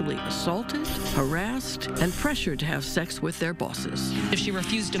sexually assaulted, harassed, and pressured to have sex with their bosses. If she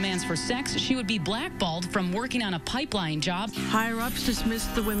refused demands for sex, she would be blackballed from working on a pipeline job. Higher-ups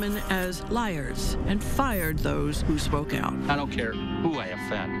dismissed the women as liars and fired those who spoke out. I don't care who I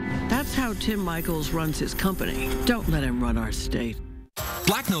offend. That's how Tim Michaels runs his company. Don't let him run our state.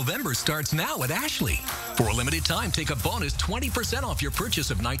 Black November starts now at Ashley. For a limited time, take a bonus 20% off your purchase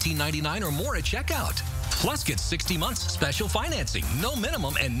of $19.99 or more at checkout. Plus, get 60 months special financing, no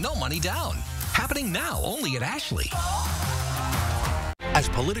minimum and no money down. Happening now only at Ashley. As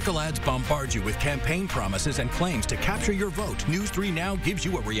political ads bombard you with campaign promises and claims to capture your vote, News 3 Now gives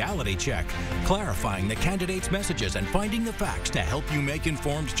you a reality check, clarifying the candidates' messages and finding the facts to help you make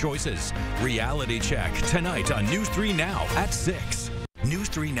informed choices. Reality check tonight on News 3 Now at 6. News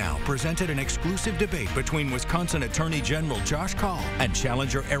 3 Now presented an exclusive debate between Wisconsin Attorney General Josh Kaul and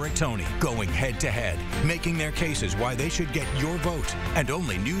challenger Eric Toney, going head-to-head, making their cases why they should get your vote. And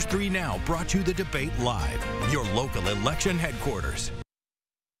only News 3 Now brought you the debate live, your local election headquarters.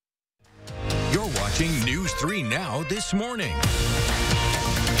 You're watching News 3 Now this morning.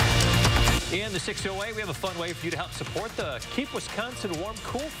 In the 608, we have a fun way for you to help support the Keep Wisconsin Warm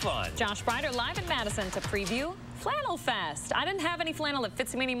Cool Fund. Josh Breider live in Madison to preview Flannel Fest. I didn't have any flannel that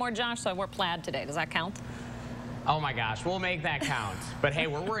fits me anymore, Josh, so I wore plaid today. Does that count? Oh my gosh, we'll make that count. But hey,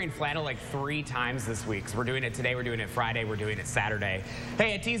 we're wearing flannel like 3 times this week. So we're doing it today, we're doing it Friday, we're doing it Saturday.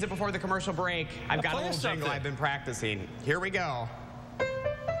 Hey, I teased it before the commercial break. I've got a little jingle I've been practicing. Here we go.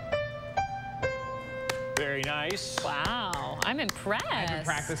 Very nice. Wow, I'm impressed. I've been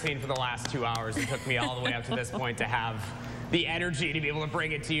practicing for the last 2 hours. It took me all the way up to this point to have the energy to be able to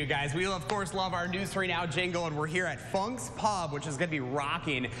bring it to you guys. We, of course, love our News 3 Now jingle, and we're here at Funk's Pub, which is going to be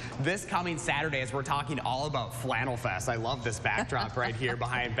rocking this coming Saturday as we're talking all about Flannel Fest. I love this backdrop right here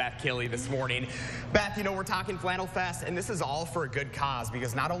behind Beth Killey this morning. Beth, you know, we're talking Flannel Fest, and this is all for a good cause,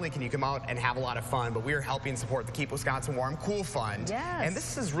 because not only can you come out and have a lot of fun, but we are helping support the Keep Wisconsin Warm Cool Fund. Yes. And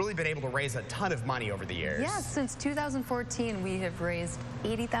this has really been able to raise a ton of money over the years. Yes, since 2014, we have raised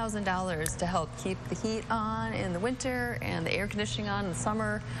 $80,000 to help keep the heat on in the winter and the air conditioning on in the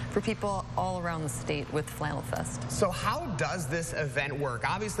summer for people all around the state with Flannel Fest. So how does this event work?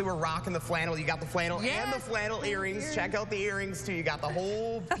 Obviously, we're rocking the flannel. You got the flannel and the flannel earrings. Check out the earrings, too. You got the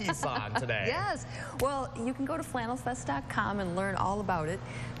whole piece on today. Yes. Well, you can go to flannelfest.com and learn all about it.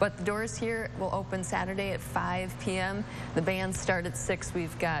 But the doors here will open Saturday at 5 p.m. The bands start at 6.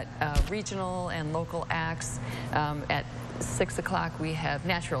 We've got regional and local acts. At 6 o'clock, we have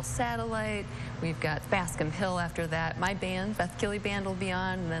Natural Satellite. We've got Bascom Hill after that. My band, Beth Killey Band, will be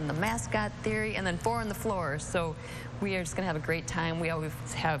on, and then the Mascot Theory, and then 4 on the Floor. So we are just going to have a great time. We always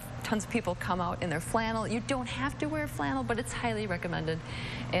have tons of people come out in their flannel. You don't have to wear flannel, but it's highly recommended.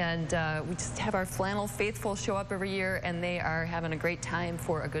 And we just have our flannel faithful show up every year, and they are having a great time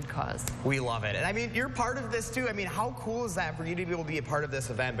for a good cause. We love it. And I mean, you're part of this too. I mean, how cool is that for you to be able to be a part of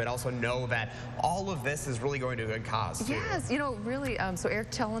this event, but also know that all of this is really going to a good cause too? Yes, you know, really, so Eric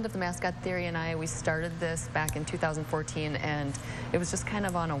Telland of the Mascot Theory and I, we started this back in 2014, and it was just kind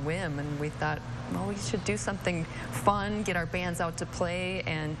of on a whim, and we thought, well, we should do something fun, get our bands out to play,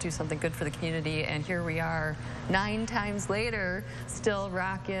 and do something good for the community. And here we are, 9 times later, still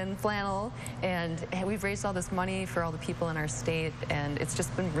rocking flannel, and we've raised all this money for all the people in our state, and it's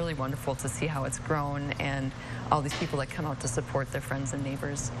just been really wonderful to see how it's grown and all these people that come out to support their friends and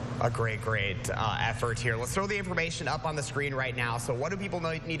neighbors. A great effort here. Let's throw the information up on the screen right now. So what do people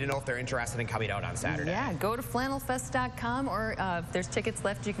need to know if they're interested in coming out on Saturday? Yeah, go to flannelfest.com, or if there's tickets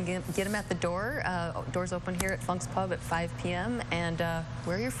left, you can get them at the door. Doors open here at Funk's Pub Pub at 5 p.m. and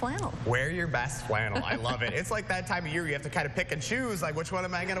wear your flannel. Wear your best flannel. I love it. It's like that time of year you have to kind of pick and choose, like, which one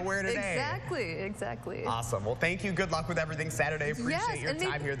am I going to wear today? Exactly. Awesome. Well, thank you. Good luck with everything Saturday. Appreciate your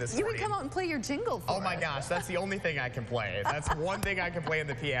time here this morning. You can come out and play your jingle for us. Oh my gosh, that's the only thing I can play. That's one thing I can play on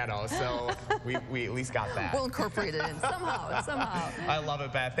the piano, so we at least got that. We'll incorporate it in somehow. I love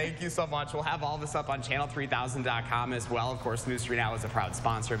it, Beth. Thank you so much. We'll have all this up on channel3000.com as well. Of course, News 3 Now is a proud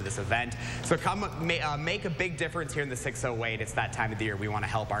sponsor of this event. So come make a big difference here in the 608. It's that time of the year. We want to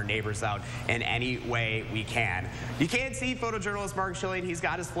help our neighbors out in any way we can. You can't see photojournalist Mark Schilling. He's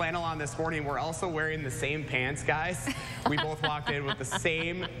got his flannel on this morning. We're also wearing the same pants, guys. We both walked in with the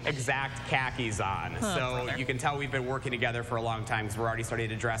same exact khakis on. So you can tell we've been working together for a long time because we're already starting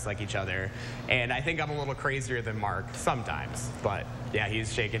to dress like each other. And I think I'm a little crazier than Mark sometimes. But yeah,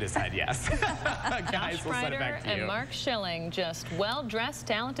 he's shaking his head yes. Guys, we'll send it back to you. And Mark Schilling, just well-dressed,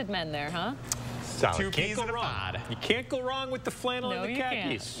 talented men there, huh? So Two peas in a pod. You can't go wrong with the flannel and the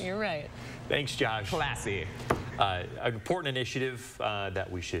khakis. You're right. Thanks, Josh. Classy. An important initiative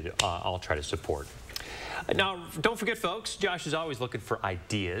that we should all try to support. Now, don't forget, folks, Josh is always looking for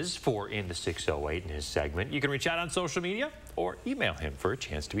ideas for In the 608 in his segment. You can reach out on social media or email him for a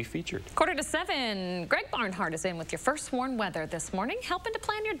chance to be featured. 6:45, Greg Barnhart is in with your first warn weather this morning, helping to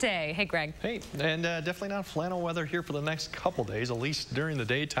plan your day. Hey, Greg. Hey, and definitely not flannel weather here for the next couple days, at least during the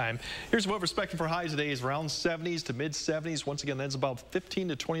daytime. Here's what we're expecting for highs today is around 70s to mid-70s. Once again, that's about 15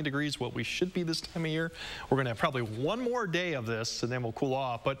 to 20 degrees, what we should be this time of year. We're going to have probably one more day of this, and then we'll cool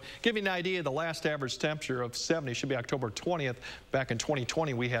off. But give you an idea, the last average temperature of 70 should be October 20th. Back in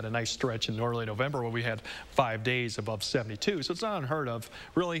 2020, we had a nice stretch in early November where we had 5 days above 72. So it's not unheard of.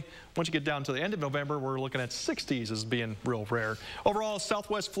 Really, once you get down to the end of November, we're looking at 60s as being real rare. Overall,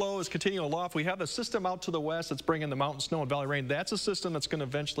 southwest flow is continuing aloft. We have a system out to the west that's bringing the mountain snow and valley rain. That's a system that's going to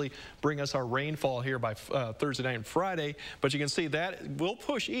eventually bring us our rainfall here by Thursday night and Friday. But you can see that will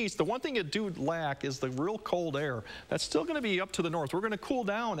push east. The one thing it do lack is the real cold air. That's still going to be up to the north. We're going to cool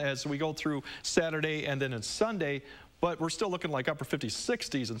down as we go through Saturday and then it's Sunday. But we're still looking like upper 50s,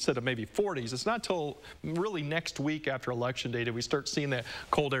 60s instead of maybe 40s. It's not till really next week after Election Day that we start seeing that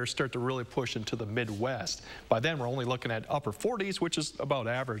cold air start to really push into the Midwest. By then, we're only looking at upper 40s, which is about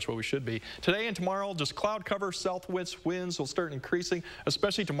average, what we should be. Today and tomorrow, just cloud cover, southwest winds will start increasing.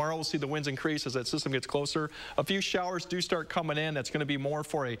 Especially tomorrow, we'll see the winds increase as that system gets closer. A few showers do start coming in. That's going to be more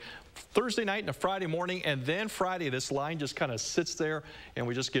for a Thursday night and a Friday morning. And then Friday, this line just kind of sits there, and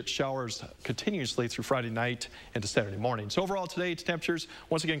we just get showers continuously through Friday night into Saturday morning. So overall today, temperatures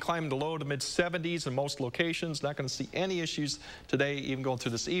once again climbing the low to mid-70s in most locations. Not going to see any issues today, even going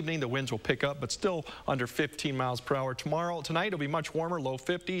through this evening. The winds will pick up, but still under 15 miles per hour. Tonight it'll be much warmer, low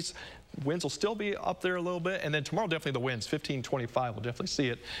 50s. Winds will still be up there a little bit, and then tomorrow definitely the winds, 15, 25, we'll definitely see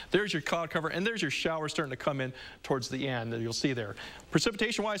it. There's your cloud cover, and there's your showers starting to come in towards the end that you'll see there.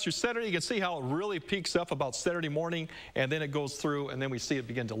 Precipitation-wise through Saturday, you can see how it really peaks up about Saturday morning, and then it goes through, and then we see it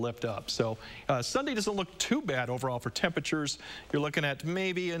begin to lift up. So Sunday doesn't look too bad overall for temperatures. You're looking at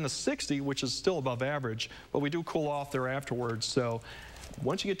maybe in the 60, which is still above average, but we do cool off there afterwards. So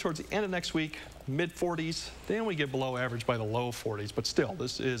once you get towards the end of next week, mid-40s, then we get below average by the low 40s. But still,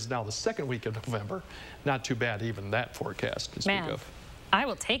 this is now the second week of November. Not too bad, even that forecast to speak of. I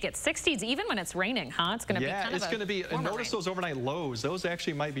will take it. 60s, even when it's raining, huh? It's going to be kind of it's going to be, and notice those overnight lows. Those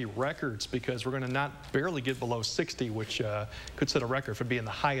actually might be records because we're going to not barely get below 60, which could set a record for being the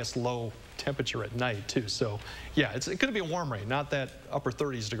highest low temperature at night, too. So, yeah, it's going to be a warm rain, not that upper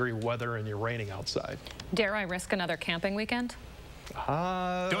 30s degree weather and you're raining outside. Dare I risk another camping weekend?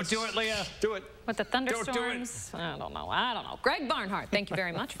 Don't do it, Leah. Do it. With the thunderstorms? I don't know. Greg Barnhart, thank you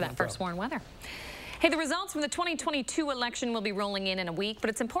very much for that first warn weather. Hey, the results from the 2022 election will be rolling in a week, but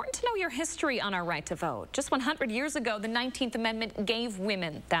it's important to know your history on our right to vote. Just 100 years ago, the 19th Amendment gave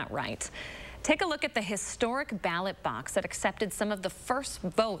women that right. Take a look at the historic ballot box that accepted some of the first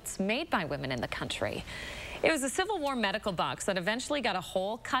votes made by women in the country. It was a Civil War medical box that eventually got a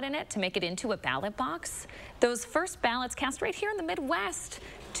hole cut in it to make it into a ballot box. Those first ballots cast right here in the Midwest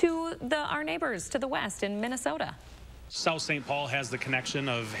to our neighbors to the west in Minnesota. South St. Paul has the connection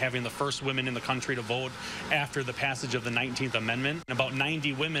of having the first women in the country to vote after the passage of the 19th Amendment. About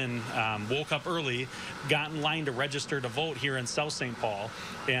 90 women woke up early, got in line to register to vote here in South St. Paul,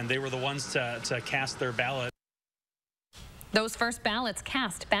 and they were the ones to cast their ballot. Those first ballots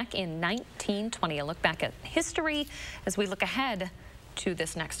cast back in 1920. A look back at history as we look ahead to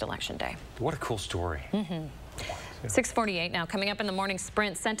this next election day. What a cool story. 6:48 now. Coming up in the morning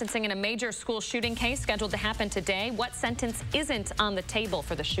sprint, sentencing in a major school shooting case scheduled to happen today. What sentence isn't on the table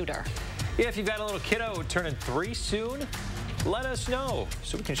for the shooter? Yeah, if you've got a little kiddo turning 3 soon, let us know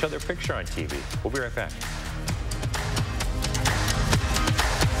so we can show their picture on TV. We'll be right back.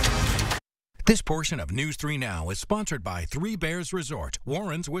 This portion of News 3 Now is sponsored by Three Bears Resort,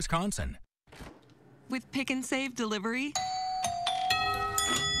 Warrens, Wisconsin. With Pick and Save delivery,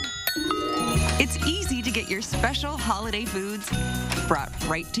 it's easy to get your special holiday foods brought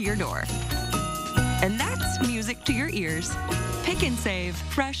right to your door. And that's music to your ears. Pick and Save,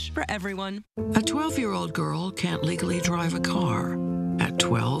 fresh for everyone. A 12-year-old girl can't legally drive a car. At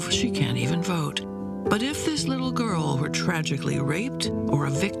 12, she can't even vote. But if this little girl were tragically raped or a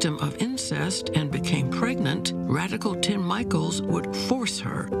victim of incest and became pregnant, Radical Tim Michaels would force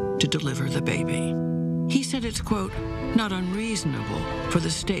her to deliver the baby. He said it's, quote, not unreasonable for the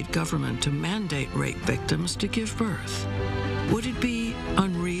state government to mandate rape victims to give birth. Would it be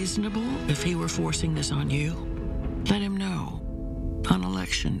unreasonable if he were forcing this on you? Let him know on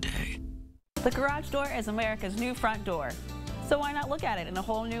Election Day. The garage door is America's new front door, so why not look at it in a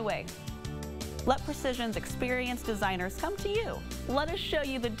whole new way? Let Precision's experienced designers come to you. Let us show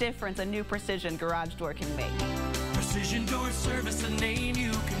you the difference a new Precision garage door can make. Precision Door Service, a name you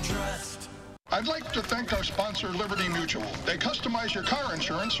can trust. I'd like to thank our sponsor, Liberty Mutual. They customize your car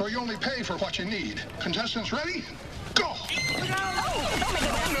insurance so you only pay for what you need. Contestants ready? Go!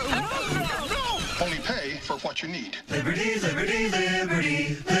 Only pay for what you need. Liberty, liberty,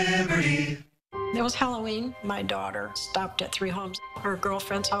 liberty, liberty. It was Halloween. My daughter stopped at 3 homes, her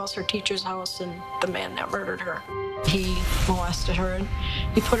girlfriend's house, her teacher's house, and the man that murdered her. He molested her, and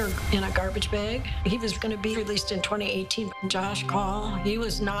he put her in a garbage bag. He was going to be released in 2018. Josh Call, he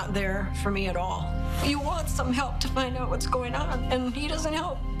was not there for me at all. You want some help to find out what's going on, and he doesn't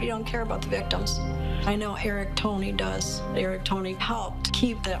help. He don't care about the victims. I know Eric Toney does. Eric Toney helped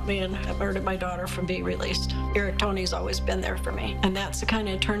keep that man that murdered my daughter from being released. Eric Toney's always been there for me, and that's the kind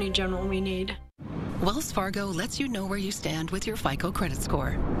of attorney general we need. Wells Fargo lets you know where you stand with your FICO credit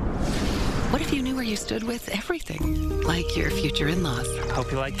score. What if you knew where you stood with everything, like your future in-laws?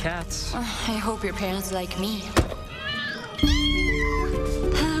 Hope you like cats. I hope your parents like me.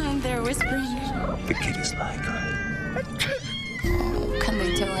 They're whispering. The kitties like her. Oh, can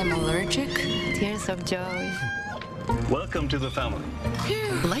they tell I'm allergic? Tears of joy. Welcome to the family.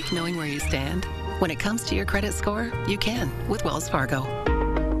 Like knowing where you stand? When it comes to your credit score, you can with Wells Fargo.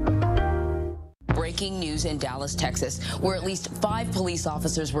 Breaking news in Dallas, Texas, where at least 5 police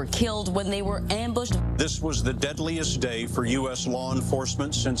officers were killed when they were ambushed. This was the deadliest day for U.S. law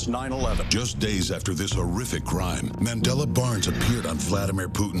enforcement since 9/11. Just days after this horrific crime, Mandela Barnes appeared on Vladimir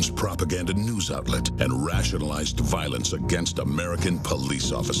Putin's propaganda news outlet and rationalized violence against American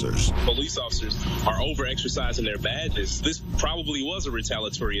police officers. Police officers are over-exercising their badges. This probably was a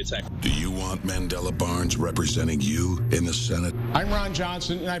retaliatory attack. Do you want Mandela Barnes representing you in the Senate? I'm Ron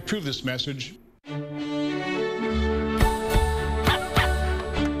Johnson, and I approve this message.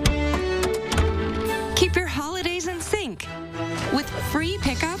 Keep your holidays in sync with free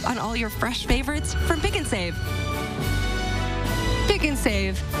pickup on all your fresh favorites from Pick and Save. Pick and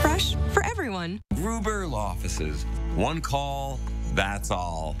Save, fresh for everyone. Gruber Law Offices. One call, that's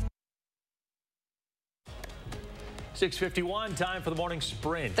all. 6:51, time for the morning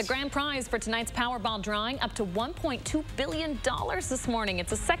sprint. The grand prize for tonight's Powerball drawing up to $1.2 billion this morning.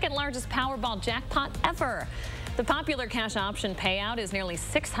 It's the second largest Powerball jackpot ever. The popular cash option payout is nearly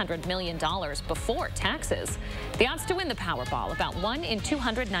 $600 million before taxes. The odds to win the Powerball, about 1 in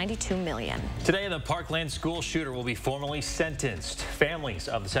 292 million. Today, the Parkland school shooter will be formally sentenced. Families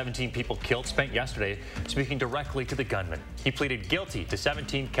of the 17 people killed spent yesterday speaking directly to the gunman. He pleaded guilty to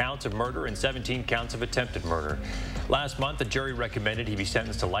 17 counts of murder and 17 counts of attempted murder. Last month, the jury recommended he be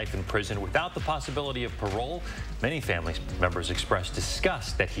sentenced to life in prison without the possibility of parole. Many family members expressed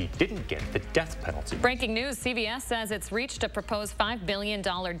disgust that he didn't get the death penalty. Breaking news, CVS says it's reached a proposed $5 billion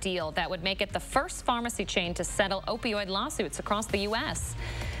deal that would make it the first pharmacy chain to settle opioid lawsuits across the U.S.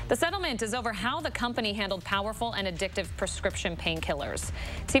 The settlement is over how the company handled powerful and addictive prescription painkillers.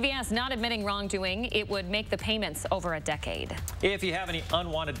 CVS not admitting wrongdoing. It would make the payments over a decade. If you have any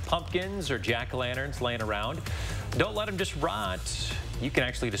unwanted pumpkins or jack-o'-lanterns laying around, don't let them just rot. You can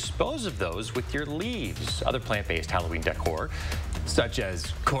actually dispose of those with your leaves. Other plant-based Halloween decor, such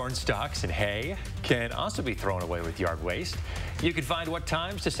as corn stalks and hay, can also be thrown away with yard waste. You can find what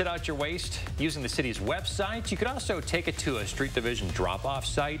times to sit out your waste using the city's website. You could also take it to a street division drop-off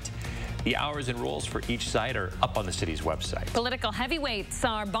site. The hours and rules for each site are up on the city's website. Political heavyweights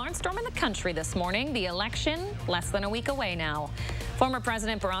are barnstorming the country this morning. The election less than a week away now. Former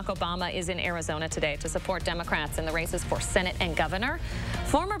President Barack Obama is in Arizona today to support Democrats in the races for Senate and governor.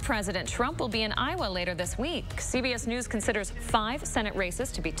 Former President Trump will be in Iowa later this week. CBS News considers 5 Senate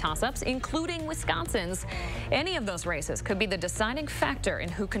races to be toss-ups, including Wisconsin's. Any of those races could be the deciding factor in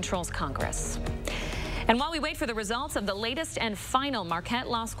who controls Congress. And while we wait for the results of the latest and final Marquette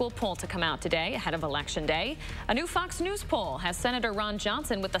Law School poll to come out today, ahead of Election Day, a new Fox News poll has Senator Ron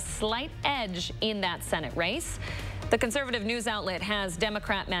Johnson with a slight edge in that Senate race. The conservative news outlet has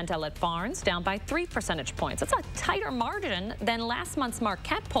Democrat Mandela Barnes down by 3 percentage points. That's a tighter margin than last month's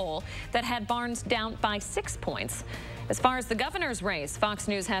Marquette poll that had Barnes down by 6 points. As far as the governor's race, Fox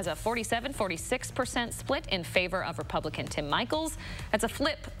News has a 47-46% split in favor of Republican Tim Michels. That's a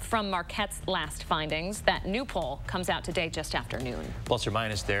flip from Marquette's last findings. That new poll comes out today just after noon. Plus or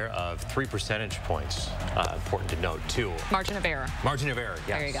minus there of 3 percentage points. Important to note, too. Margin of error. Margin of error,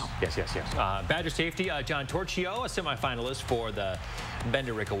 yes. There you go. Yes. Badger safety, John Torchio, a semifinalist for the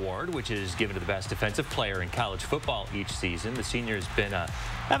Benderick Award, which is given to the best defensive player in college football each season. The senior's been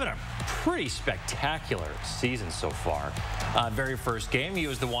having a pretty spectacular season so far. Very first game, he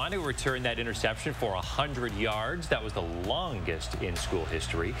was the one who returned that interception for 100 yards. That was the longest in school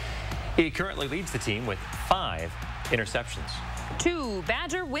history. He currently leads the team with 5 interceptions. To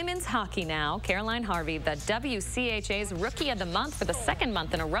Badger women's hockey now. Caroline Harvey, the WCHA's Rookie of the Month for the 2nd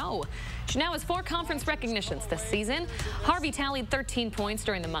month in a row. She now has 4 conference recognitions this season. Harvey tallied 13 points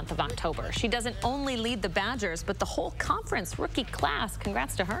during the month of October. She doesn't only lead the Badgers, but the whole conference rookie class.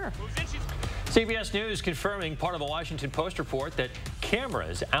 Congrats to her. CBS News confirming part of a Washington Post report that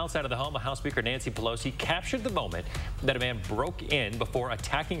cameras outside of the home of House Speaker Nancy Pelosi captured the moment that a man broke in before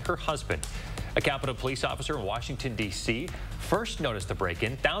attacking her husband. A Capitol Police officer in Washington, D.C. first noticed the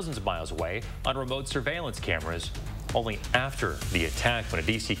break-in thousands of miles away on remote surveillance cameras only after the attack when a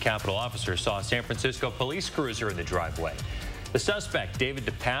D.C. Capitol officer saw a San Francisco police cruiser in the driveway. The suspect, David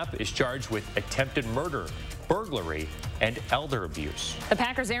DePape, is charged with attempted murder, burglary, and elder abuse. The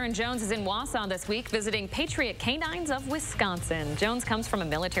Packers' Aaron Jones is in Wausau this week visiting Patriot Canines of Wisconsin. Jones comes from a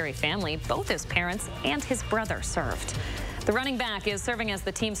military family. Both his parents and his brother served. The running back is serving as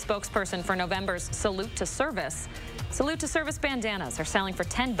the team's spokesperson for November's Salute to Service. Salute to Service bandanas are selling for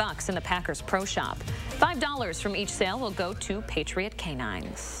 $10 in the Packers Pro Shop. $5 from each sale will go to Patriot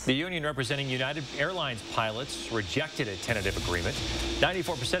Canines. The union representing United Airlines pilots rejected a tentative agreement.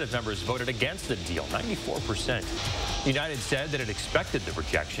 94% of members voted against the deal. 94%. United said that it expected the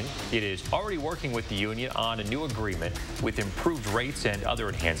rejection. It is already working with the union on a new agreement with improved rates and other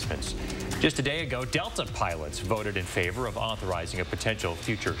enhancements. Just a day ago, Delta pilots voted in favor of authorizing a potential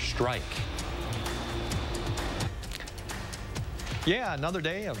future strike. Yeah, another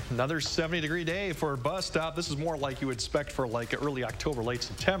day, another 70-degree day for a bus stop. This is more like you would expect for like early October, late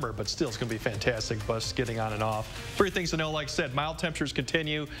September, but still it's going to be fantastic. Bus getting on and off. 3 things to know, like I said, mild temperatures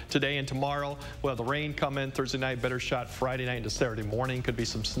continue today and tomorrow. We'll have the rain come in Thursday night, better shot Friday night into Saturday morning. Could be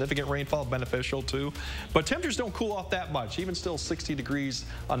some significant rainfall, beneficial too. But temperatures don't cool off that much, even still 60 degrees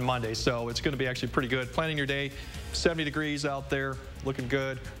on Monday, so it's going to be actually pretty good. Planning your day, 70 degrees out there. Looking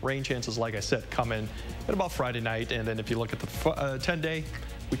good. Rain chances, like I said, come in at about Friday night. And then if you look at the 10-day,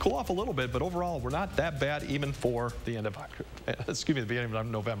 we cool off a little bit, but overall, we're not that bad even for the end of the beginning of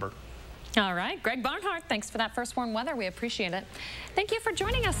November. All right, Greg Barnhart, thanks for that first warm weather. We appreciate it. Thank you for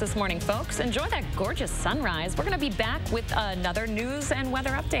joining us this morning, folks. Enjoy that gorgeous sunrise. We're going to be back with another news and weather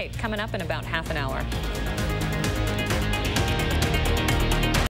update coming up in about half an hour.